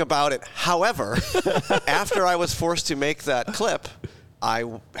everything about it. However, after I was forced to make that clip, I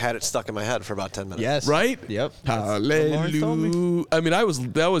had it stuck in my head for about 10 minutes. Yes. Right? Yep. Hallelujah. I mean,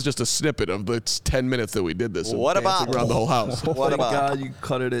 that was just a snippet of the 10 minutes that we did this. What about around the whole house? What Thank about? God you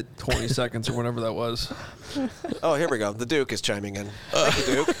cut it at 20 seconds or whatever that was. Oh, here we go. The Duke is chiming in. Thank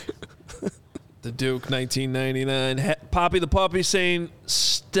you, Duke. The Duke, 1999. Poppy the puppy saying,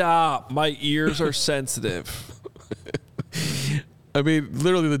 "Stop! My ears are sensitive." I mean,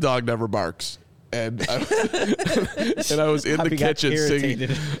 literally, the dog never barks. And I was in the kitchen singing.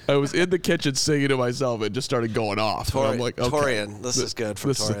 I was in the kitchen singing to myself and just started going off. And I'm like, okay, Torian, this is good for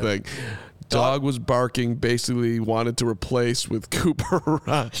This Torian. is the thing. Dog was barking, basically wanted to replace with Cooper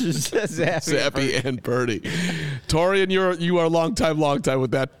Rush, Zappy, and Birdie. Torian, you are a long time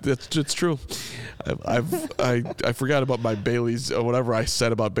with that. It's true. I forgot about my Bailey's, whatever I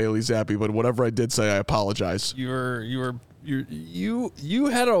said about Bailey Zappy, but whatever I did say, I apologize. You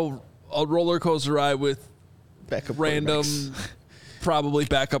had a roller coaster ride with random, probably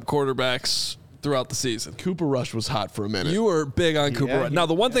backup quarterbacks throughout the season. Cooper Rush was hot for a minute. You were big on Cooper Rush. Now,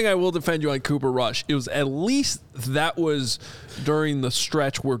 the one thing I will defend you on Cooper Rush, it was at least that was during the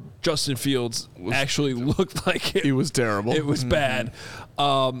stretch where Justin Fields actually looked like it. He was terrible. It was bad.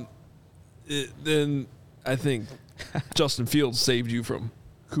 Then I think Justin Fields saved you from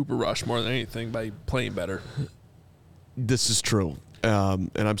Cooper Rush more than anything by playing better. This is true. And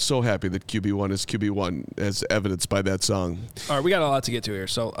I'm so happy that QB1 is QB1 as evidenced by that song. All right, we got a lot to get to here.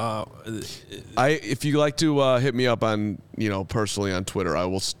 So, if you like to hit me up on, personally on Twitter, I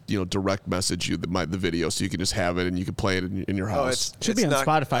will, direct message you the video so you can just have it and you can play it in your house. Should be on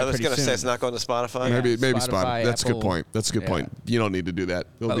Spotify. I was going to say it's not going to Spotify. Maybe Spotify. That's a good Apple. point. That's a good point. You don't need to do that.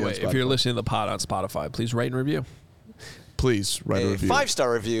 It'll by the be way, on if you're Spotify. listening to the pod on Spotify, please rate and review. Please write a A review.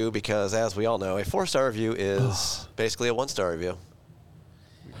 5-star review, because as we all know, a 4-star review is basically a 1-star review.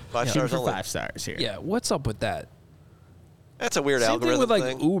 5 Shooting stars for only. 5 stars here. Yeah, what's up with that? That's a weird Same algorithm thing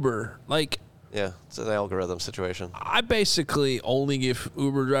with like Uber. Like, Yeah, it's an algorithm situation. I basically only give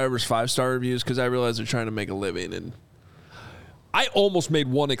Uber drivers 5-star reviews because I realize they're trying to make a living. And I almost made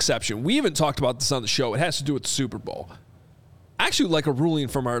one exception. We even talked about this on the show. It has to do with the Super Bowl. I actually like a ruling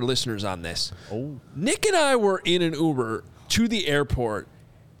from our listeners on this. Oh. Nick and I were in an Uber to the airport,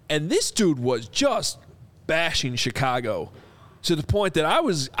 and this dude was just bashing Chicago to the point that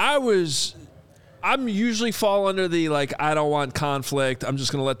I'm usually fall under the, like, I don't want conflict. I'm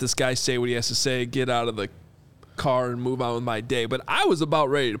just going to let this guy say what he has to say, get out of the car and move on with my day. But I was about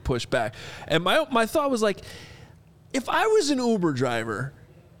ready to push back. And my thought was like, if I was an Uber driver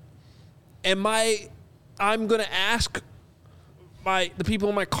and I'm going to ask the people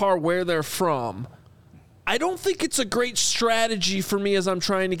in my car where they're from, I don't think it's a great strategy for me as I'm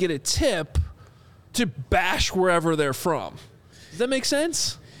trying to get a tip to bash wherever they're from. Does that make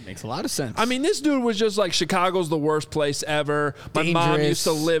sense? Makes a lot of sense. I mean, this dude was just like, Chicago's the worst place ever. My mom used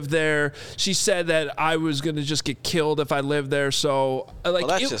to live there. She said that I was going to just get killed if I lived there. So, like, well,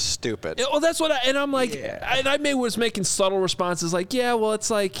 that's just stupid. Well, that's what and I'm like, and I was making subtle responses like, yeah, well,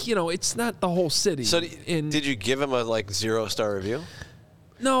 it's like, it's not the whole city. So, did you give him a 0-star review?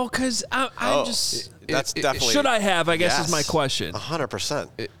 No, because I'm just. That's definitely. Should I have? I guess is my question.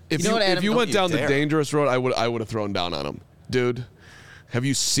 100%. If you went down the dangerous road, I would have thrown down on him, dude. Have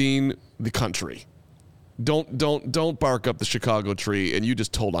you seen the country? Don't bark up the Chicago tree, and you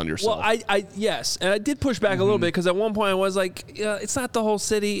just told on yourself. Well, yes, and I did push back a little bit because at one point I was like, it's not the whole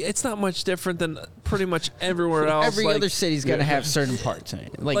city. It's not much different than pretty much everywhere else. Every other city's got to have certain parts in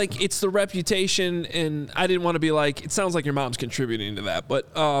it. Like it's the reputation, and I didn't want to be like, it sounds like your mom's contributing to that, but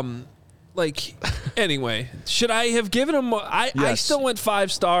like, anyway, should I have given him? I still went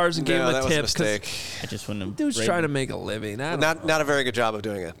 5 stars and gave him a tip. Was a mistake. I just wouldn't have. Dude's trying to make a living. Not a very good job of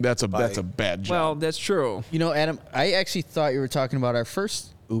doing it. That's a bad job. Well, that's true. Adam, I actually thought you were talking about our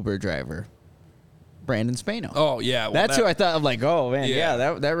first Uber driver, Brandon Spano. Oh yeah, well, that's who I thought. I'm like, oh man,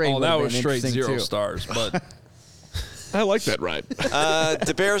 that rating. Oh, that was straight 0 too. stars, but. I like that ride.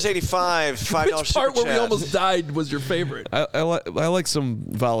 The Bears 85, $5 Which part where we almost died was your favorite? I like some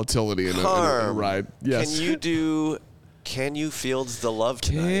volatility in a ride. Yes. Can you Fields the love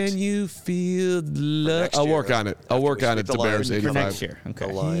tonight? Can you feel the love? I'll work on it. The Bears 85. For next year. Okay.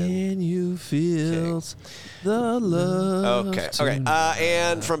 Can you feel the love? Okay.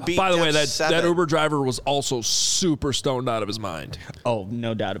 And from B. By the way, that Uber driver was also super stoned out of his mind. Oh,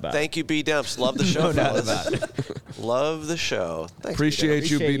 no doubt about it. Thank you, B. Demps. Love the show. No doubt about it. Love the show. Thanks,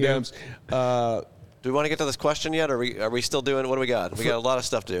 Appreciate you, B. Demps. Do we want to get to this question yet? Or are we still doing? What do we got? We got a lot of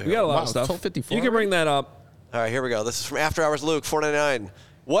stuff to do. We got a lot of stuff. 12:54. You can bring that up. All right, here we go. This is from After Hours Luke, $4.99.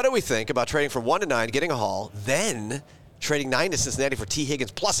 What do we think about trading from 1 to 9, getting a haul, then trading 9 to Cincinnati for T.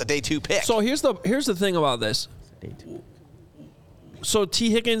 Higgins plus a day 2 pick? So here's the thing about this. So T.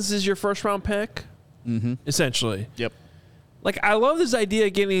 Higgins is your first round pick, essentially. Yep. Like, I love this idea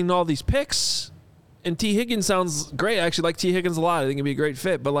of getting all these picks, and T. Higgins sounds great. I actually like T. Higgins a lot. I think it'd be a great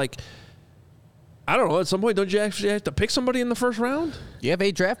fit. But like, I don't know. At some point, don't you actually have to pick somebody in the first round? You have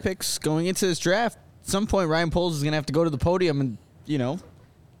 8 draft picks going into this draft. At some point, Ryan Poles is going to have to go to the podium and,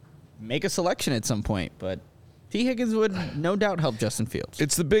 make a selection at some point. But T. Higgins would no doubt help Justin Fields.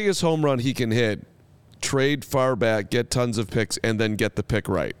 It's the biggest home run he can hit. Trade far back, get tons of picks, and then get the pick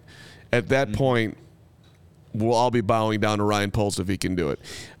right. At that point, we'll all be bowing down to Ryan Poles if he can do it.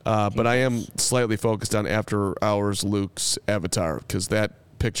 But I am slightly focused on After Hours Luke's avatar because that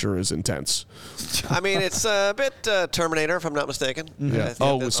picture is intense. I mean, it's a bit Terminator, if I'm not mistaken. Yeah.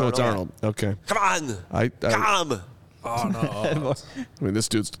 So it's Arnold. Okay. Come on. Come. Oh, no. I mean, this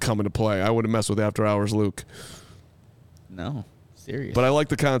dude's coming to play. I wouldn't mess with After Hours Luke. No. Serious. But I like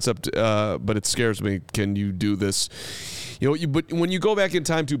the concept, but it scares me. Can you do this? But when you go back in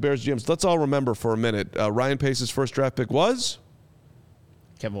time to Bears GMs, let's all remember for a minute, Ryan Pace's first draft pick was?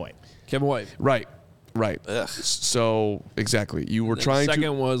 Kevin White. Right. Ugh. So, exactly. You were trying to...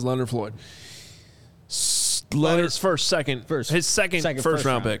 Second was Leonard Floyd. His second first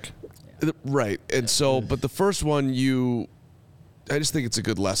round pick. Right. And so, but the first one, I just think it's a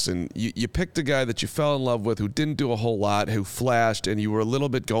good lesson. You picked a guy that you fell in love with who didn't do a whole lot, who flashed, and you were a little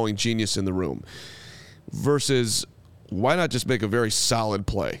bit going genius in the room. Versus, why not just make a very solid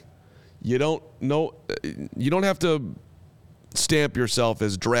play? You don't have to stamp yourself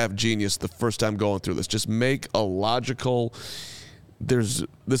as draft genius the first time going through this. Just make a logical. This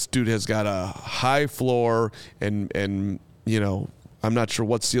dude has got a high floor, and I'm not sure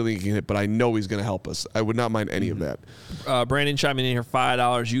what ceiling he can hit, but I know he's going to help us. I would not mind any of that. Brandon chiming in here,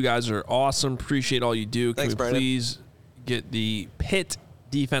 $5. You guys are awesome. Appreciate all you do. Thanks, Can we Brandon. please get the Pitt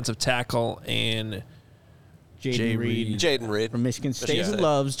defensive tackle and Jaden Reed. From Michigan State, who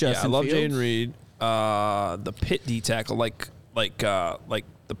loves Justin Fields. I love Jaden Reed. The Pitt D tackle, like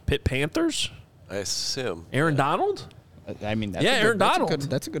the Pitt Panthers. I assume. Aaron Donald. I mean, Aaron Donald.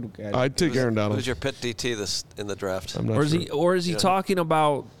 That's a good guy. I'd take Aaron Donald. Who's your Pitt DT in the draft? I'm not Or sure. is he talking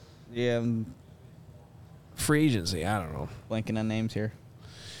about Yeah. free agency. I don't know. Blanking on names here.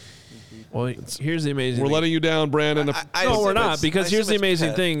 Well, here's the amazing We're thing. letting you down, Brandon. No, we're not, because here's the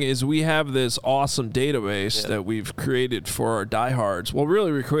amazing thing is we have this awesome database that we've created for our diehards. Well,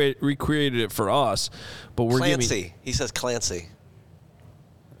 really recreated it for us, but we're Clancy. He says Clancy.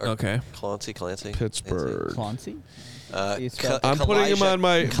 Okay. Clancy. Pittsburgh. Clancy? I'm putting him on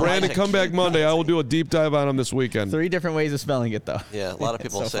my Brandon. Come back Monday. I will do a deep dive on him this weekend. 3 different ways of spelling it, though. Yeah, a lot of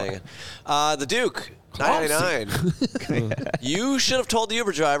people So saying it. The Duke, 999. You should have told the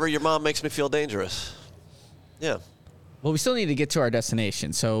Uber driver, your mom makes me feel dangerous. Yeah. Well, we still need to get to our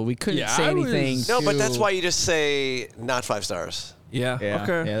destination, so we couldn't Yeah, say anything. No, but that's why you just say not 5 stars. Yeah. Yeah,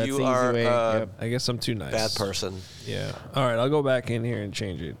 Okay. yeah, that's You the easy are way. Yep. I guess I'm too nice. Bad person. Yeah. All right. I'll go back in here and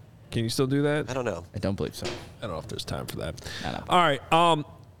change it. Can you still do that? I don't know. I don't believe so. I don't know if there's time for that. No. All right.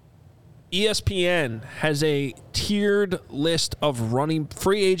 ESPN has a tiered list of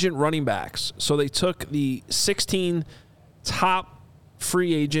free agent running backs. So they took the 16 top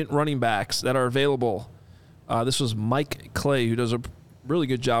free agent running backs that are available. This was Mike Clay, who does a really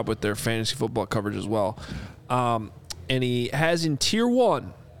good job with their fantasy football coverage as well. And he has in tier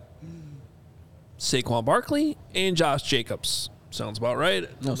 1 Saquon Barkley and Josh Jacobs. Sounds about right.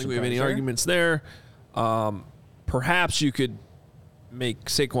 I don't think we have any arguments there. Perhaps you could make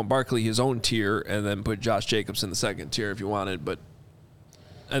Saquon Barkley his own tier and then put Josh Jacobs in the second tier if you wanted, but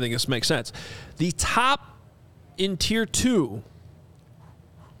I think this makes sense. The top in tier 2,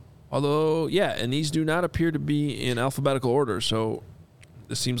 although, and these do not appear to be in alphabetical order, so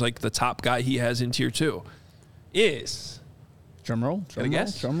this seems like the top guy he has in tier 2 is... Drum roll. Got a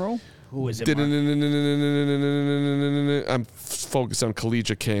guess? Drum roll. Who is it, Mark? I'm focused on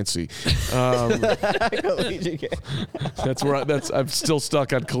collegiate Cansey. I'm still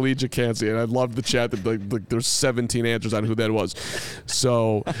stuck on collegiate Cansey, and I love the chat that there's 17 answers on who that was.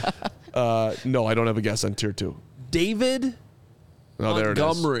 So, no, I don't have a guess on tier 2. David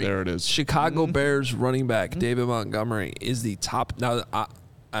Montgomery. There it is. Chicago Bears running back David Montgomery is the top. Now,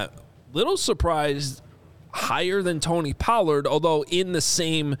 I'm little surprised higher than Tony Pollard, although in the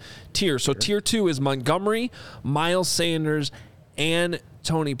same tier. So tier 2 is Montgomery, Miles Sanders, and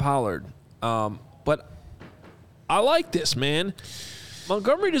Tony Pollard. But I like this, man.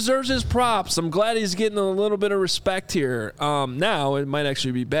 Montgomery deserves his props. I'm glad he's getting a little bit of respect here. Now, it might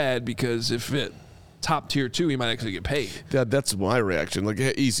actually be bad because if it top tier 2, he might actually get paid. That's my reaction. Like,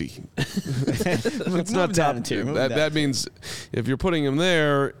 easy. It's not top tier. That means if you're putting him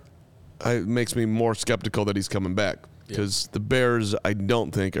there, it makes me more skeptical that he's coming back because the Bears, I don't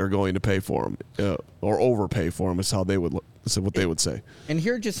think, are going to pay for him or overpay for him. Is how they would they would say. And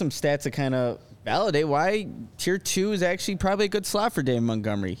here are just some stats that kind of validate why tier 2 is actually probably a good slot for David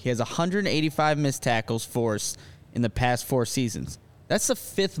Montgomery. He has 185 missed tackles forced in the past 4 seasons. That's the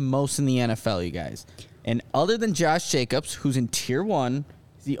 5th most in the NFL, you guys. And other than Josh Jacobs, who's in tier 1,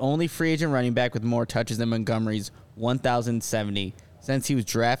 he's the only free agent running back with more touches than Montgomery's 1,070 since he was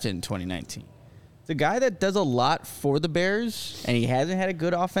drafted in 2019. It's a guy that does a lot for the Bears, and he hasn't had a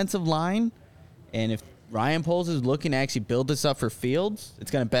good offensive line. And if Ryan Poles is looking to actually build this up for Fields, it's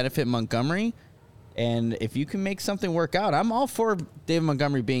going to benefit Montgomery. And if you can make something work out, I'm all for David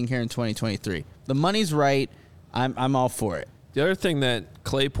Montgomery being here in 2023. The money's right. I'm all for it. The other thing that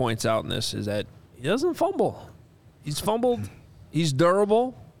Clay points out in this is that he doesn't fumble. He's fumbled. He's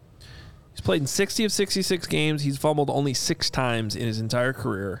durable. He's played in 60 of 66 games. He's fumbled only 6 times in his entire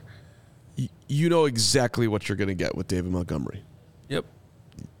career. You know exactly what you're going to get with David Montgomery. Yep.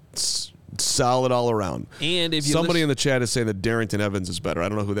 It's solid all around. And if you somebody in the chat is saying that Darrington Evans is better. I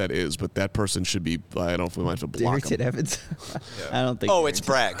don't know who that is, but that person should be. I don't know if we might have to block Darrington him. Evans? I don't think. Oh, it's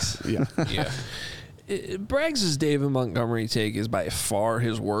Braggs. Yeah. Yeah. Braggs' David Montgomery take is by far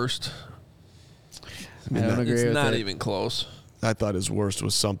his worst. I don't agree It's with not it. even close. I thought his worst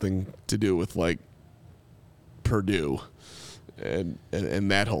was something to do with like Purdue and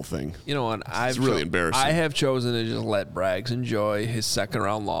that whole thing. You know what? It's really embarrassing. I have chosen to just let Braggs enjoy his second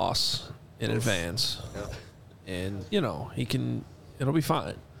round loss in advance. Yeah. And, it'll be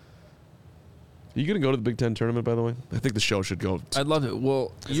fine. Are you going to go to the Big Ten tournament, by the way? I think the show should go. I'd love it.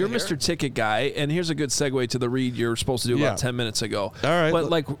 Well, you're Mr. Ticket Guy, and here's a good segue to the read you're supposed to do about 10 minutes ago. All right.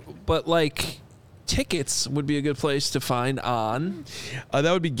 But tickets would be a good place to find on.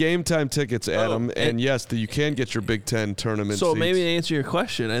 That would be Game Time tickets, Adam. And yes, you can get your Big Ten tournament So seats. maybe to answer your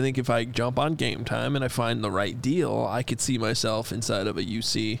question, I think if I jump on Game Time and I find the right deal, I could see myself inside of a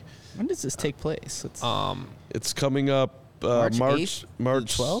UC. When does this take place? It's coming up March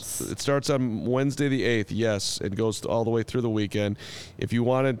 12th. It starts on Wednesday the 8th, yes, and goes all the way through the weekend. If you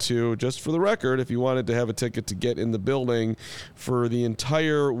wanted to, just for the record, if you wanted to have a ticket to get in the building for the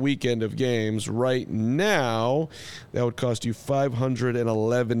entire weekend of games right now, that would cost you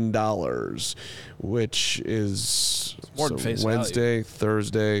 $511, which is more than face Wednesday,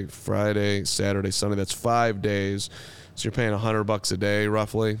 Thursday, Friday, Saturday, Sunday. That's 5 days. So you're paying $100 a day,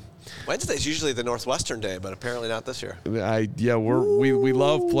 roughly. Wednesday's usually the Northwestern day, but apparently not this year. We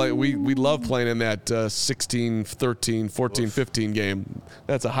love playing in that 16, 13, 14, 15 game.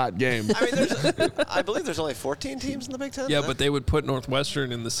 That's a hot game. I mean, I believe there's only 14 teams in the Big Ten. Yeah, but they would put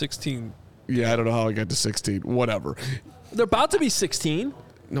Northwestern in the 16. Yeah, I don't know how I got to 16. Whatever. They're about to be 16.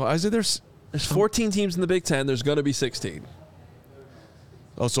 No, I said there's 14 teams in the Big Ten. There's going to be 16.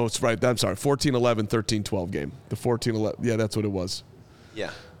 Oh, so it's right. I'm sorry. 14, 11, 13, 12 game. The 14, 11. Yeah, that's what it was.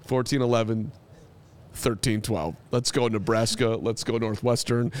 Yeah. 14, 11, 13, 12. Let's go Nebraska. Let's go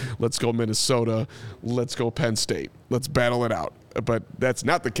Northwestern. Let's go Minnesota. Let's go Penn State. Let's battle it out. But that's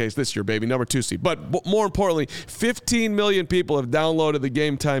not the case this year, baby. Number 2 seed. But more importantly, 15 million people have downloaded the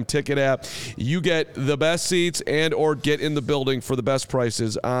Game Time Ticket app. You get the best seats and or get in the building for the best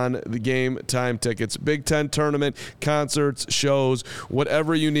prices on the Game Time Tickets. Big Ten tournament, concerts, shows,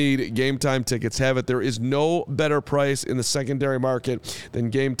 whatever you need, Game Time Tickets have it. There is no better price in the secondary market than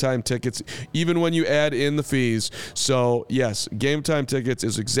Game Time Tickets, even when you add in the fees. So, yes, Game Time Tickets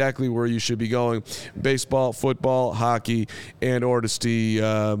is exactly where you should be going. Baseball, football, hockey, and or to see,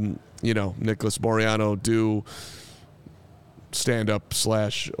 Nicholas Moriano do stand-up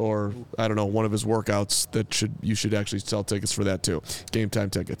 / or, I don't know, one of his workouts you should actually sell tickets for that too. Game Time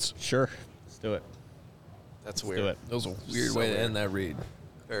Tickets. Sure. Let's do it. That's weird. Do it. That was a weird way to end that read.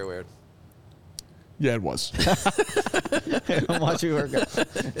 Very weird. Yeah, it was. I'm watching work out.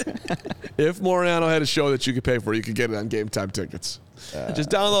 If Moriano had a show that you could pay for, you could get it on Game Time Tickets. Just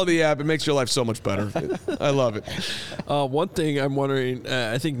download the app. It makes your life so much better. I love it. One thing I'm wondering,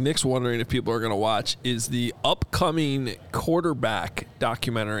 I think Nick's wondering if people are going to watch, is the upcoming quarterback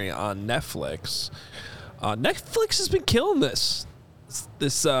documentary on Netflix. Netflix has been killing this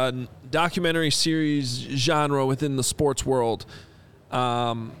documentary series genre within the sports world.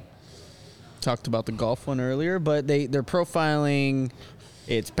 Talked about the golf one earlier, but they're profiling.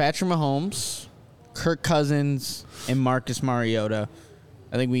 It's Patrick Mahomes, Kirk Cousins, and Marcus Mariota.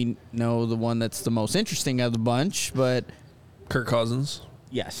 I think we know the one that's the most interesting of the bunch, but Kirk Cousins.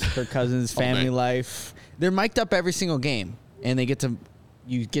 Yes, Kirk Cousins, family life. They're mic'd up every single game, and you get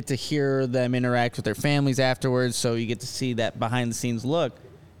to hear them interact with their families afterwards, so you get to see that behind-the-scenes look.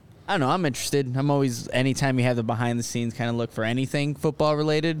 I don't know. I'm interested. I'm always, anytime you have the behind-the-scenes kind of look for anything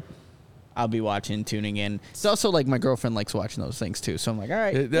football-related, I'll be watching, tuning in. It's also like my girlfriend likes watching those things too. So I'm like, all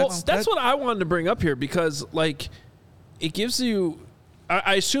right. That's what I wanted to bring up here because, like, it gives you.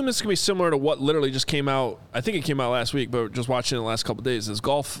 I assume this is going to be similar to what literally just came out. I think it came out last week, but just watching it the last couple of days. This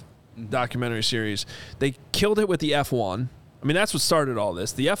golf documentary series. They killed it with the F1. I mean, that's what started all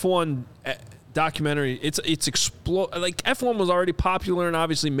this. The F1 documentary. It's like F1 was already popular and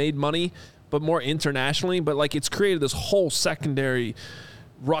obviously made money, but more internationally. But like, it's created this whole secondary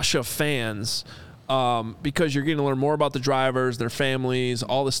rush of fans because you're getting to learn more about the drivers, their families,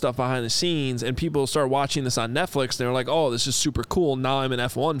 all this stuff behind the scenes, and people start watching this on Netflix and they're like, oh, this is super cool. Now I'm an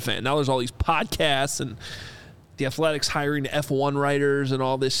F1 fan. Now there's all these podcasts and the Athletics hiring F1 writers and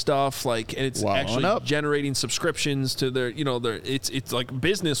all this stuff, like, and it's actually generating subscriptions to their, it's like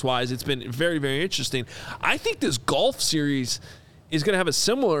business wise, it's been very, very interesting. I think this golf series is going to have a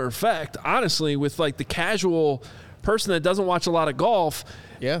similar effect, honestly, with like the casual person that doesn't watch a lot of golf.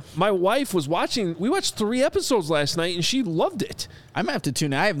 Yeah. My wife was watching. We watched 3 episodes last night, and she loved it. I'm gonna have to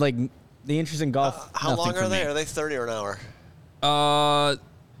tune in. I have like the interest in golf. How long are they? Are they 30 or an hour?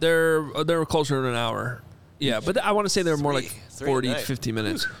 They're closer to an hour. Yeah, but I want to say they're more like 40, 50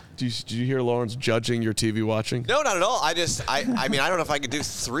 minutes. Did you hear Lawrence judging your TV watching? No, not at all. I mean, I don't know if I could do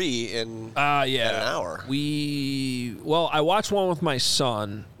 3 in an hour. I watched one with my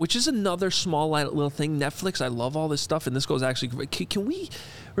son, which is another small little thing. Netflix, I love all this stuff, and this goes actually. Can we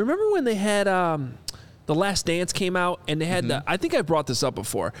remember when they had The Last Dance came out, and they had I think I brought this up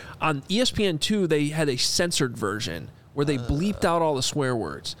before on ESPN2. They had a censored version where they bleeped out all the swear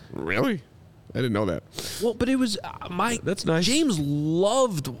words. Really? I didn't know that. Well, but it was That's nice. James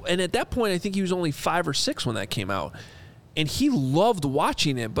loved, and at that point, I think he was only 5 or 6 when that came out, and he loved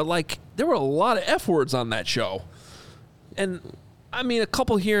watching it. But like, there were a lot of F words on that show, and I mean, a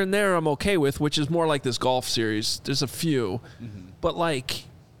couple here and there I'm okay with, which is more like this golf series. There's a few, but like,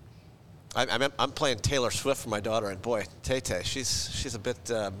 I'm playing Taylor Swift for my daughter, and boy, Tay-Tay, she's a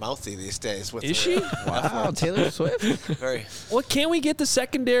bit mouthy these days. With Is she? Wow, Taylor Swift. Very. Well, can't we get the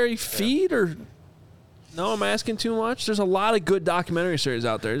secondary feed or? No, I'm asking too much. There's a lot of good documentary series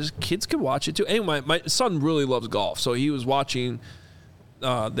out there. Just kids can watch it too. Anyway, my son really loves golf, so he was watching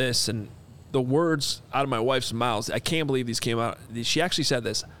this, and the words out of my wife's mouth, I can't believe these came out. She actually said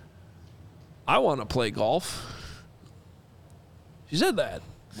this. I want to play golf. She said that.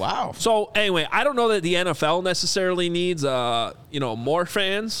 Wow. So anyway, I don't know that the NFL necessarily needs more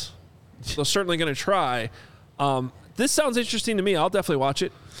fans. They're certainly going to try. This sounds interesting to me. I'll definitely watch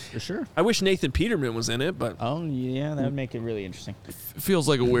it. For sure. I wish Nathan Peterman was in it, but Oh, yeah, that would make it really interesting. Feels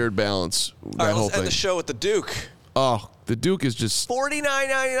like a weird balance. All That right, whole let's end thing. the show with the Duke. Oh, the Duke is just.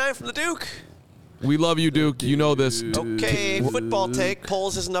 $49.99 from the Duke. We love you, Duke. You know this. Okay, football take.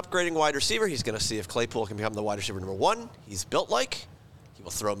 Poles isn't upgrading wide receiver. He's going to see if Claypool can become the wide receiver number 1. He's built like. He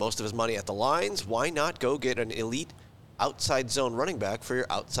will throw most of his money at the lines. Why not go get an elite outside zone running back for your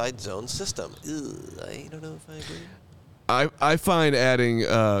outside zone system? I don't know if I agree. I find adding,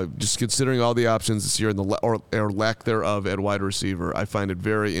 just considering all the options this year and or lack thereof at wide receiver, I find it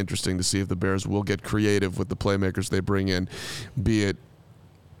very interesting to see if the Bears will get creative with the playmakers they bring in, be it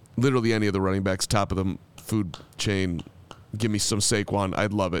literally any of the running backs, top of the food chain. Give me some Saquon.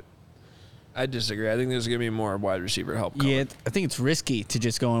 I'd love it. I disagree. I think there's going to be more wide receiver help coming. Yeah, I think it's risky to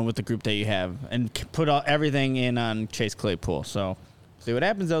just go in with the group that you have and put everything in on Chase Claypool. So see what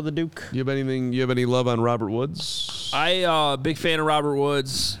happens, though, the Duke. You have any love on Robert Woods? Big fan of Robert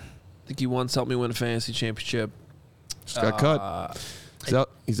Woods. I think he once helped me win a fantasy championship. Just got cut.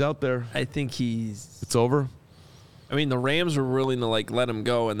 He's out there. I think It's over. I mean, the Rams were willing to let him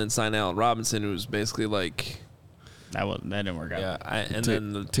go and then sign Allen Robinson, who was basically That didn't work out.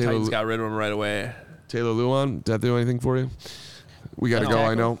 then the Titans got rid of him right away. Taylor Lewan, did that do anything for you? We got to go,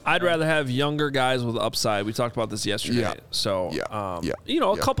 I know. I'd rather have younger guys with upside. We talked about this yesterday. Yeah. So,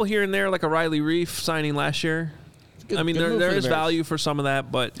 a couple here and there, like a Riley Reef signing last year. I mean, there is value for some of that,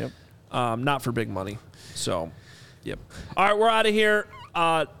 but not for big money. So, yep. All right, we're out of here.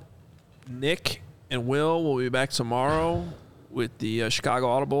 Nick and Will will be back tomorrow with the Chicago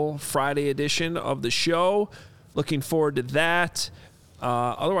Audible Friday edition of the show. Looking forward to that.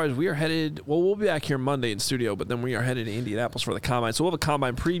 Otherwise, we are headed. Well, we'll be back here Monday in studio, but then we are headed to Indianapolis for the Combine. So we'll have a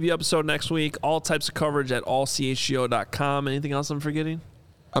Combine preview episode next week. All types of coverage at allchgo.com. Anything else I'm forgetting?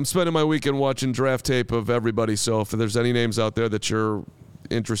 I'm spending my weekend watching draft tape of everybody. So if there's any names out there that you're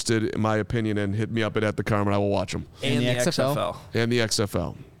interested, in my opinion, in, hit me up at the Carmen. I will watch them. And the XFL. And the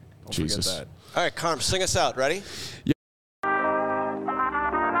XFL. Don't Jesus. forget that. All right, Carm, sing us out. Ready? Yeah.